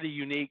pretty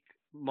unique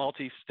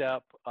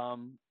multi-step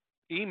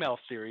email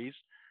series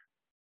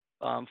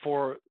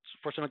for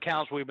some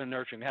accounts we've been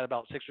nurturing. We had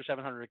about 600 or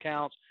 700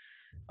 accounts.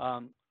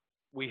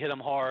 We hit them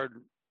hard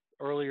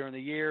earlier in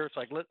the year. It's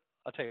like,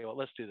 I'll tell you what,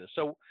 let's do this.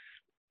 So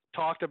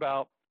talked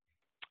about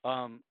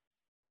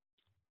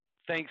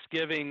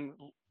Thanksgiving,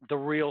 the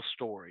real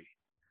story,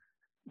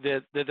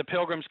 that the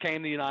Pilgrims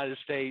came to the United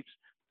States,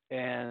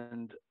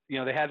 and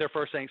they had their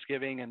first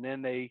Thanksgiving, and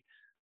then they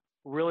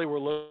really were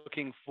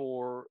looking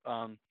for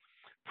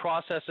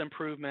process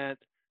improvement,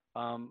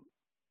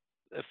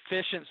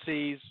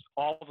 efficiencies,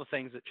 all the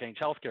things that Change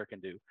Healthcare can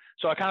do.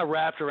 So I kind of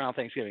wrapped around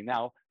Thanksgiving.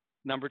 Now,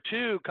 number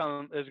 2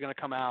 is going to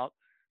come out,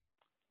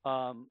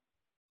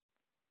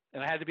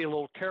 and I had to be a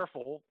little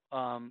careful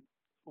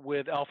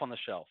with Elf on the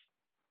Shelf.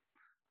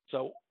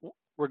 So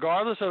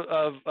regardless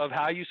of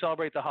how you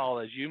celebrate the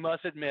holidays, you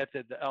must admit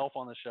that the Elf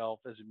on the Shelf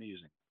is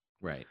amusing.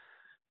 Right.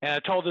 And I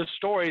told this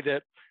story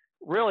that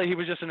really he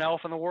was just an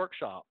elf in the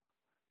workshop,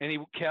 and he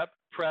kept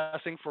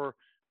pressing for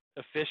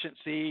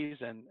efficiencies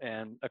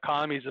and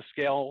economies of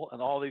scale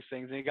and all these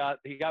things, and he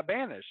got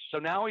banished. So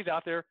now he's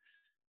out there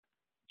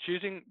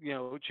choosing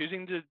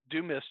to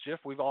do mischief.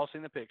 We've all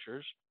seen the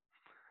pictures.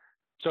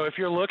 So if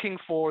you're looking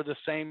for the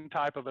same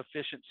type of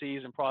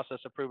efficiencies and process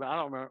improvement, I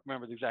don't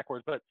remember the exact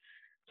words, but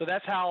so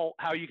that's how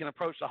you can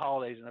approach the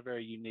holidays in a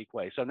very unique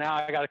way. So now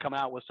I got to come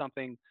out with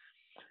something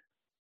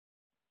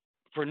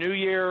for New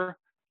Year.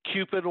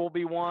 Cupid will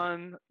be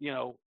one.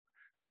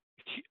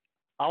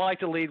 I like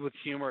to lead with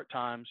humor at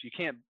times. You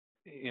can't,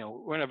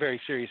 we're in a very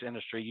serious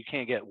industry. You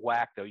can't get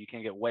whacked though. You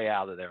can't get way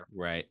out of there.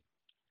 Right.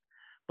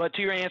 But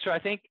to your answer, I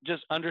think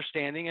just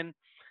understanding and,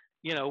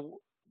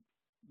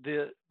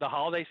 the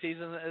holiday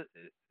season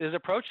is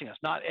approaching us.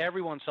 Not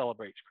everyone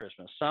celebrates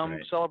Christmas. Some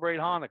celebrate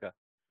Hanukkah,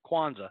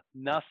 Kwanzaa,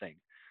 nothing.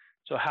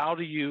 So how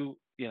do you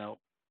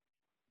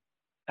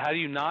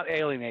not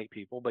alienate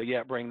people, but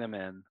yet bring them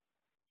in?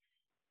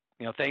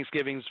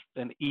 Thanksgiving's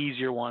an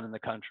easier one in the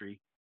country,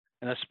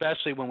 and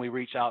especially when we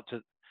reach out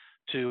to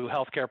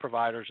healthcare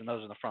providers and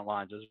those in the front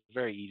lines, it's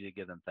very easy to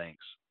give them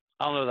thanks.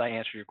 I don't know that I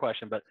answered your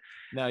question, but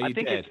no, I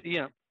think did.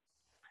 It's,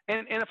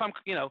 and if I'm,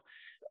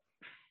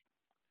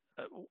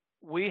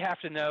 we have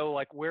to know,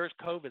 like, where's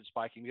COVID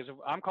spiking? Because if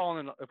we're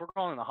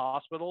calling in the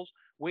hospitals,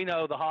 we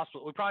know the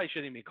hospital, we probably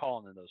shouldn't even be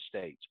calling in those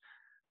states,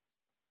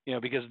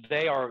 because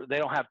they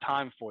don't have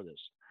time for this.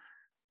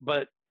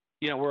 But,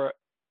 we're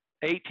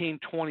 18,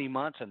 20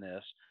 months in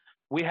this.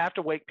 We have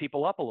to wake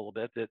people up a little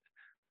bit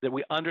that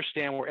we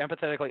understand, we're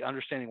empathetically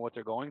understanding what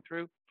they're going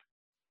through.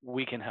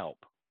 We can help.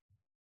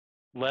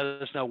 Let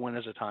us know when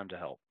is the time to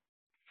help.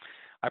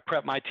 I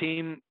prepped my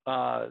team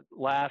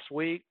last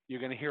week. You're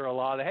going to hear a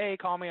lot of, hey,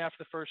 call me after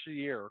the first of the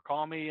year, or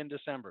call me in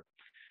December.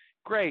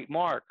 Great.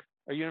 Mark,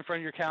 are you in front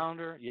of your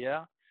calendar?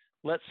 Yeah.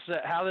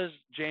 How does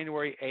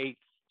January 8th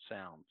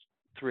sound?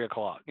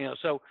 3:00.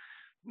 So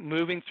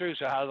moving through.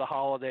 So how do the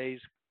holidays,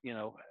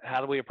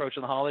 how do we approach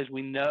the holidays?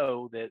 We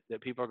know that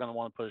people are going to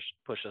want to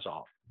push us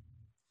off.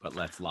 But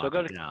let's lock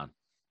it down.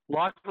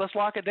 Let's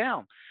lock it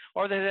down.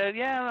 Or they said,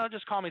 yeah, no,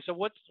 just call me. So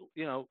what's,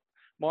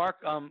 Mark,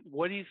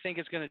 what do you think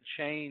is going to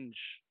change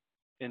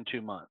in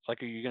 2 months?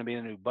 Like, are you going to be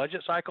in a new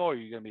budget cycle? Or are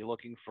you going to be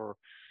looking for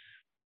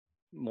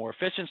more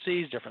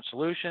efficiencies, different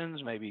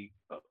solutions, maybe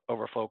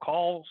overflow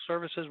call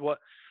services?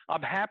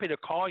 I'm happy to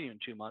call you in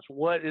 2 months.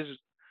 What is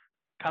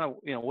kind of,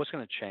 what's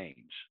going to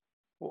change?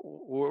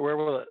 Where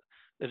will it,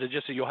 is it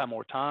just that you'll have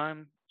more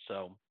time?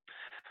 So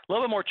a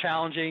little bit more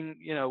challenging,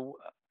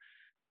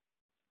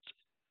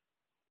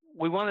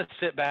 we want to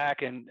sit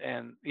back and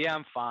yeah,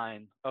 I'm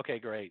fine. Okay,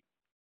 great.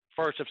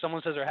 First, if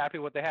someone says they're happy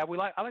with what they have,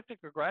 I like to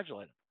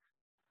congratulate them.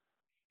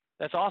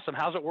 That's awesome.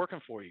 How's it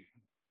working for you?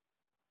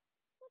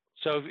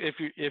 So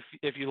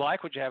if you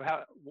like what you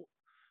have,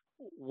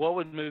 what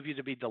would move you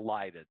to be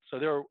delighted? So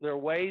there are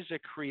ways to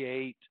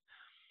create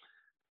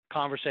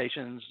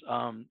conversations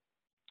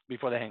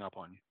before they hang up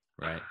on you.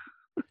 Right.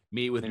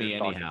 Meet with me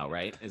anyhow,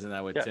 right? Isn't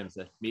that what Tim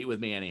said? Meet with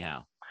me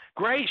anyhow.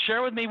 Great.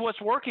 Share with me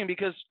what's working,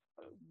 because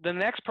the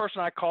next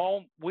person I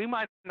call, we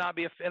might not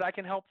be a fit. I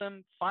can help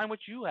them find what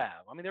you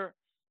have. I mean, there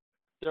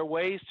are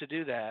ways to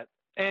do that.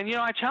 And,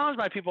 I challenge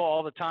my people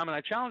all the time, and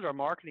I challenge our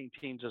marketing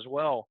teams as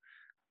well.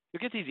 You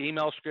get these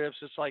email scripts.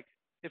 It's like,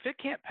 if it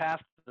can't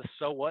pass the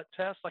so what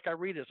test, like I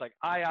read it, it's like,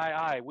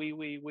 I,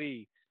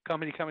 we,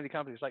 company.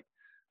 It's like,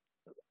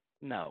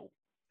 no.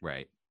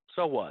 Right.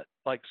 so what?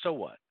 Like, so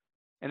what?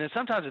 And then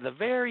sometimes at the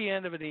very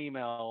end of an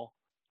email,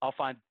 I'll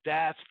find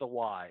that's the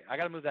why. I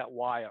got to move that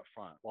why up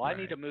front. Well, I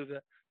need to move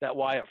that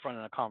why up front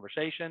in a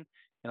conversation,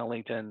 in a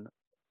LinkedIn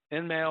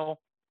email,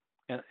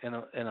 in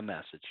a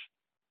message.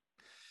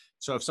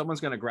 So if someone's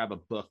going to grab a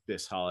book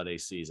this holiday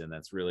season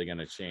that's really going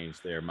to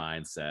change their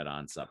mindset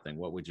on something,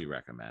 what would you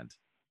recommend?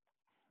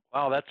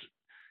 Wow,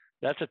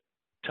 that's a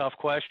tough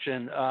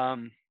question.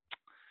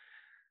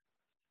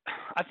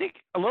 I think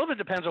a little bit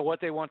depends on what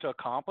they want to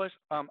accomplish.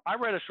 I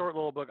read a short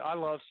little book. I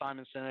love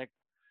Simon Sinek.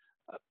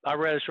 I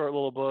read a short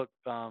little book,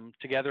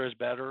 Together is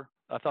Better.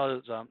 I thought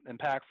it was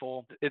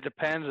impactful. It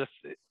depends if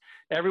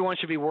everyone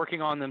should be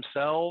working on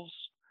themselves.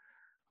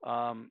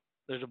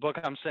 There's a book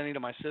I'm sending to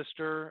my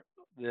sister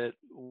that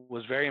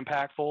was very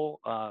impactful.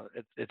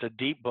 It's a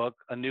deep book,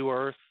 A New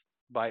Earth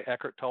by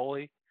Eckhart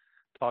Tolle.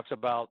 Talks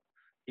about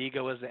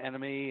ego as the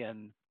enemy.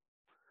 And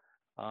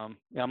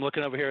I'm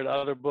looking over here at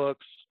other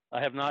books. I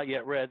have not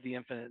yet read The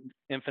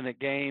Infinite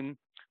Game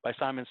by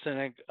Simon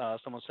Sinek.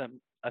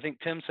 I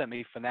think Tim sent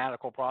me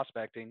Fanatical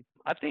Prospecting.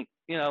 I think,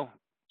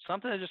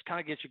 something that just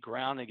kind of gets you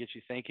grounded, gets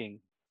you thinking.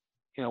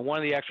 One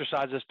of the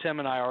exercises, Tim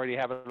and I already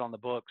have it on the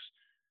books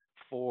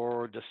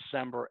for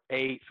December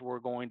 8th. We're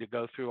going to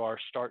go through our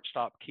Start,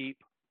 Stop, Keep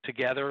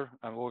together.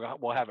 And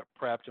we'll have it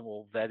prepped and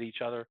we'll vet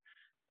each other.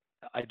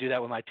 I do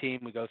that with my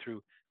team. We go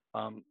through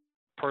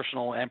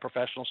personal and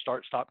professional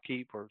Start, Stop,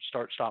 Keep, or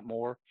Start, Stop,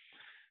 More.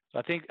 So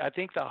I think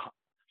the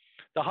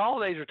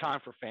holidays are time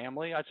for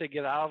family. I'd say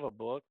get out of a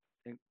book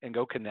and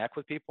go connect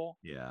with people.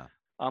 Yeah.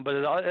 But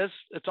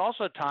it's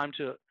also a time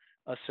to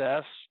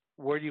assess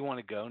where do you want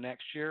to go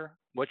next year?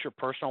 What's your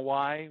personal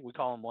why? We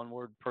call them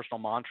one-word personal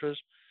mantras.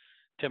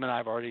 Tim and I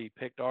have already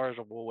picked ours,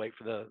 and we'll wait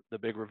for the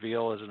big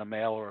reveal. Is it a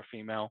male or a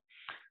female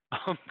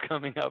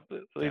coming up?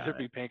 It'll either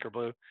be pink or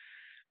blue.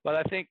 But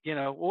I think,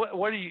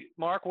 what do you,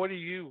 Mark, what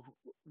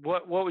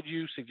would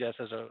you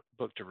suggest as a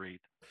book to read?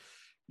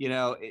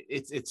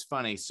 It's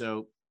funny.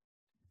 So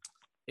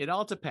it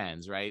all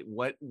depends, right?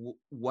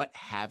 What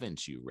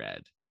haven't you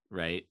read,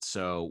 right?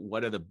 So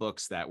what are the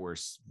books that were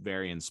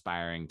very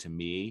inspiring to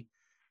me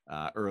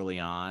early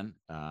on?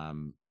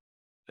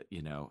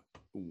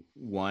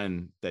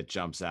 One that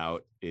jumps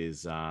out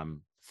is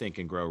Think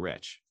and Grow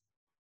Rich.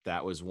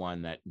 That was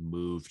one that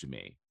moved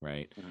me,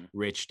 right? Mm-hmm.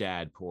 Rich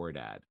Dad, Poor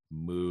Dad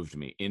moved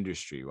me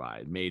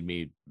industry-wide, made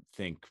me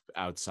think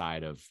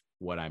outside of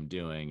what I'm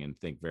doing and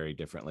think very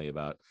differently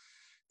about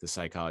the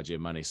psychology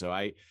of money. So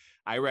I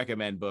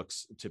recommend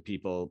books to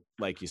people,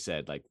 like you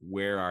said, like,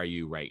 where are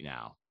you right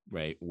now,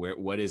 right?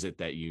 What is it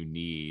that you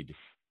need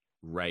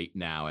right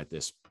now at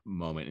this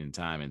moment in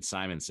time? And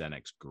Simon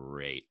Sinek's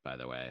great, by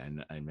the way.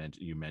 And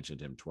you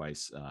mentioned him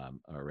twice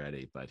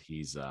already, but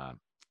he's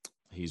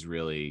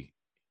really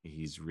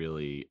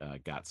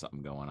got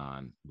something going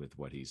on with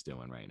what he's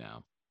doing right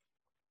now.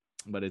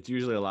 But it's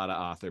usually a lot of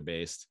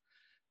author-based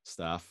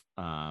stuff.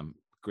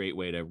 Great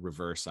way to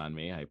reverse on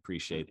me. I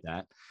appreciate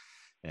that.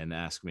 And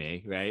ask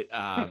me, right?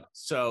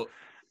 So,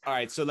 all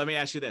right. So let me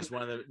ask you this.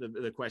 One of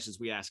the questions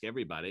we ask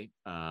everybody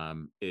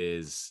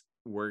is,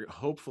 we're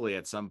hopefully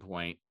at some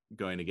point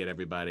going to get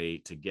everybody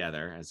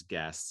together as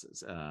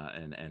guests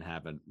and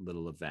have a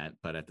little event.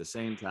 But at the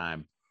same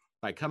time,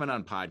 by coming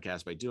on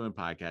podcasts, by doing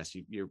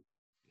podcasts,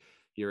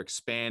 you're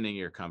expanding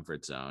your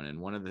comfort zone.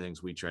 And one of the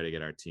things we try to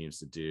get our teams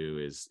to do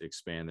is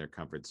expand their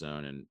comfort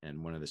zone.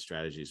 And one of the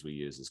strategies we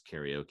use is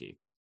karaoke.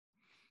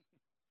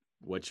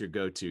 What's your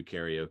go-to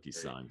karaoke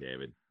song,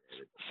 David?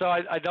 So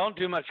I don't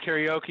do much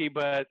karaoke,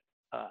 but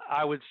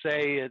I would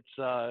say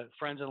it's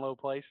Friends in Low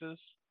Places.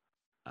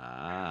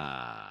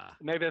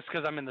 Maybe it's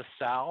because I'm in the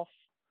South.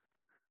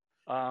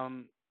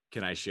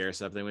 Can I share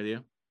something with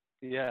you?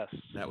 Yes.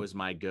 That was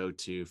my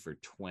go-to for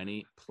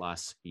 20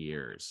 plus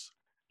years.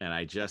 And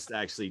I just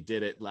actually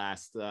did it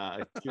last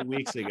 2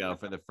 weeks ago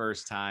for the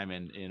first time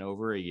in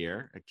over a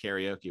year.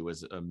 Karaoke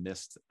was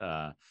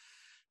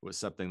was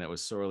something that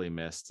was sorely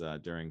missed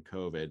during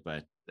COVID,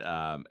 but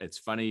it's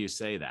funny you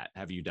say that.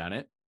 Have you done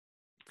it?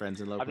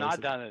 Friends in Low Places? I've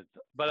not done it,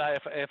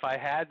 but if I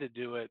had to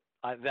do it,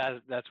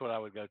 that's what I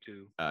would go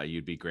to.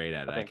 You'd be great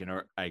at it.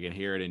 I can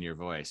hear it in your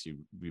voice.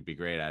 You'd be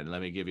great at it. And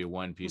let me give you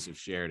one piece of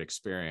shared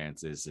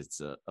experience.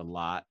 It's a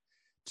lot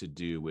to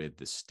do with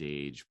the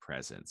stage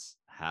presence,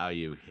 how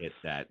you hit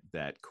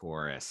that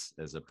chorus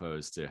as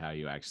opposed to how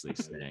you actually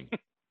sing.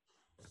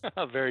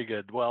 Very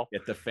good. Well,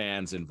 get the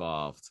fans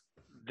involved.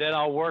 Then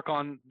I'll work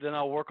on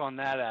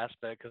that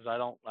aspect, because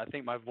I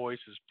think my voice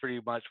is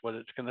pretty much what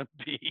it's going to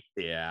be.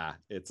 Yeah,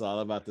 it's all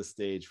about the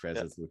stage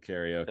presence with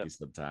karaoke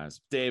sometimes.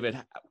 David,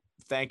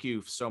 thank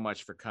you so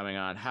much for coming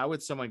on. How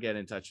would someone get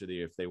in touch with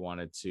you if they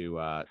wanted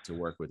to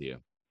work with you?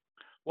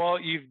 Well,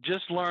 you've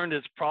just learned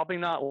it's probably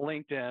not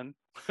LinkedIn.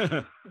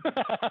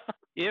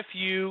 If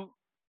you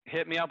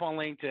hit me up on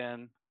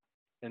LinkedIn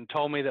and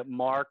told me that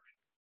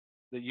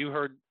you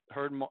heard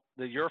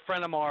that you're a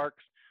friend of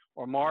Mark's,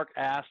 or Mark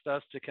asked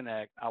us to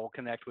connect, I will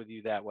connect with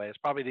you that way. It's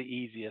probably the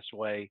easiest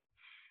way.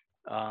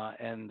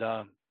 And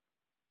I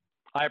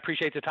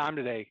appreciate the time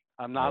today.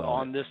 I'm not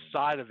on this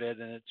side of it,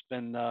 and it's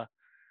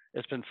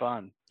been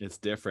fun. It's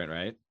different,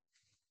 right?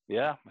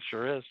 Yeah,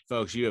 sure is.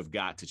 Folks, you have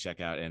got to check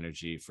out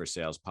Energy for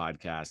Sales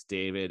podcast.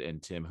 David and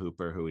Tim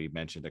Hooper, who we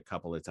mentioned a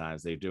couple of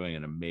times, they're doing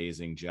an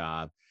amazing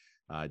job.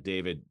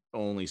 David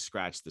only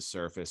scratched the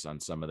surface on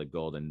some of the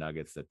golden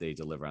nuggets that they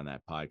deliver on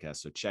that podcast.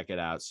 So check it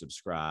out,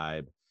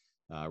 subscribe,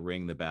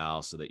 ring the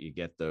bell so that you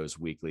get those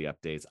weekly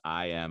updates.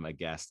 I am a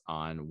guest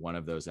on one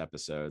of those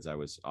episodes. It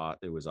was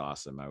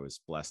awesome. I was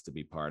blessed to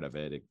be part of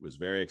it. It was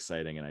very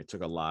exciting, and I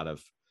took a lot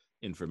of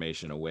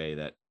information away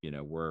that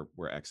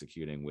we're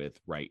executing with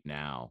right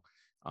now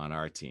on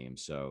our team.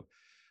 So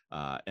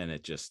and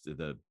it just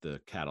the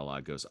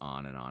catalog goes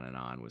on and on and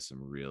on with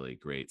some really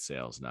great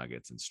sales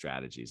nuggets and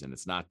strategies. And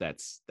it's not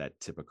that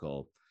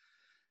typical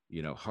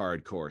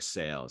hardcore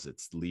sales.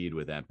 It's lead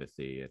with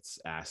empathy, it's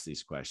ask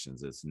these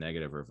questions, it's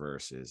negative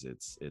reverses,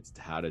 it's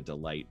how to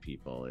delight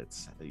people,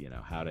 it's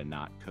how to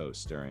not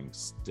coast during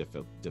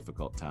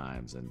difficult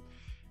times, and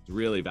it's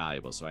really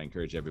valuable. So I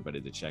encourage everybody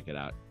to check it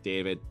out.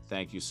 David,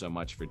 thank you so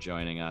much for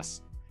joining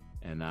us,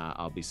 and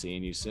I'll be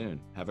seeing you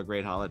soon. Have a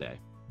great holiday.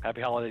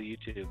 Happy holiday to you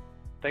too.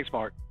 Thanks,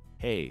 Mark.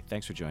 Hey,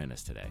 thanks for joining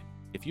us today.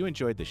 If you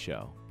enjoyed the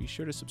show, be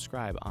sure to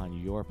subscribe on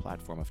your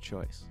platform of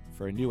choice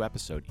for a new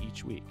episode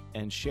each week,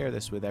 and share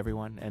this with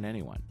everyone and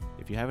anyone.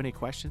 If you have any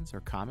questions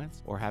or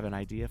comments, or have an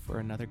idea for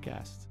another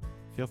guest,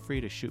 feel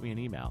free to shoot me an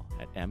email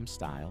at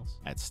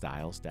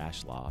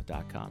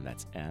mstiles@stiles-law.com.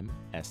 That's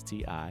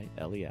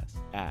MSTILES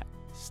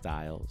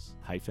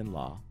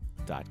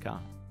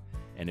 @stiles-law.com.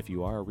 And if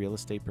you are a real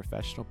estate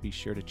professional, be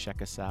sure to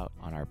check us out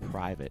on our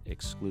private,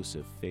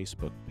 exclusive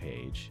Facebook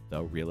page,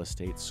 The Real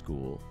Estate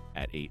School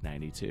at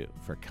 892,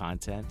 for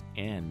content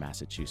and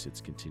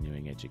Massachusetts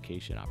continuing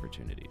education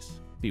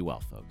opportunities. Be well,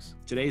 folks.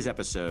 Today's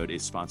episode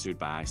is sponsored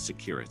by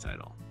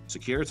Securititle.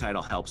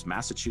 Securititle helps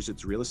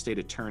Massachusetts real estate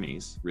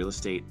attorneys, real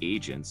estate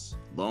agents,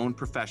 loan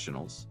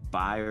professionals,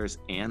 buyers,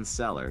 and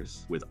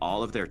sellers with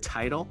all of their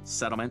title,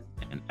 settlement,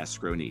 and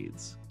escrow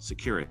needs.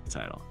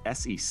 Securititle,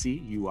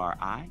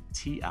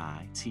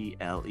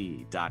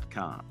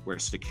 SECURITITLE.com, where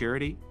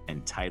security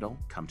and title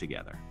come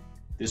together.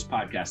 This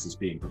podcast is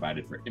being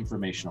provided for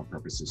informational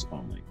purposes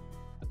only.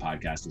 The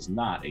podcast is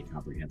not a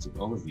comprehensive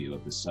overview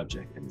of the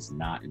subject and is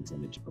not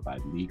intended to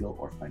provide legal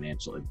or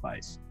financial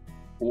advice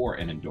or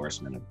an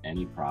endorsement of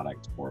any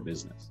product or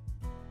business.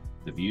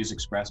 The views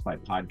expressed by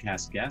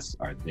podcast guests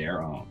are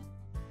their own,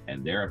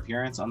 and their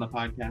appearance on the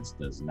podcast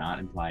does not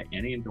imply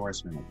any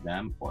endorsement of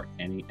them or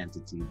any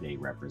entity they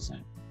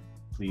represent.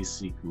 Please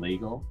seek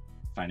legal,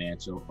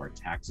 financial, or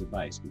tax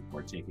advice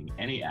before taking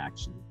any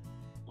action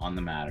on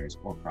the matters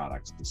or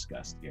products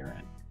discussed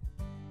herein.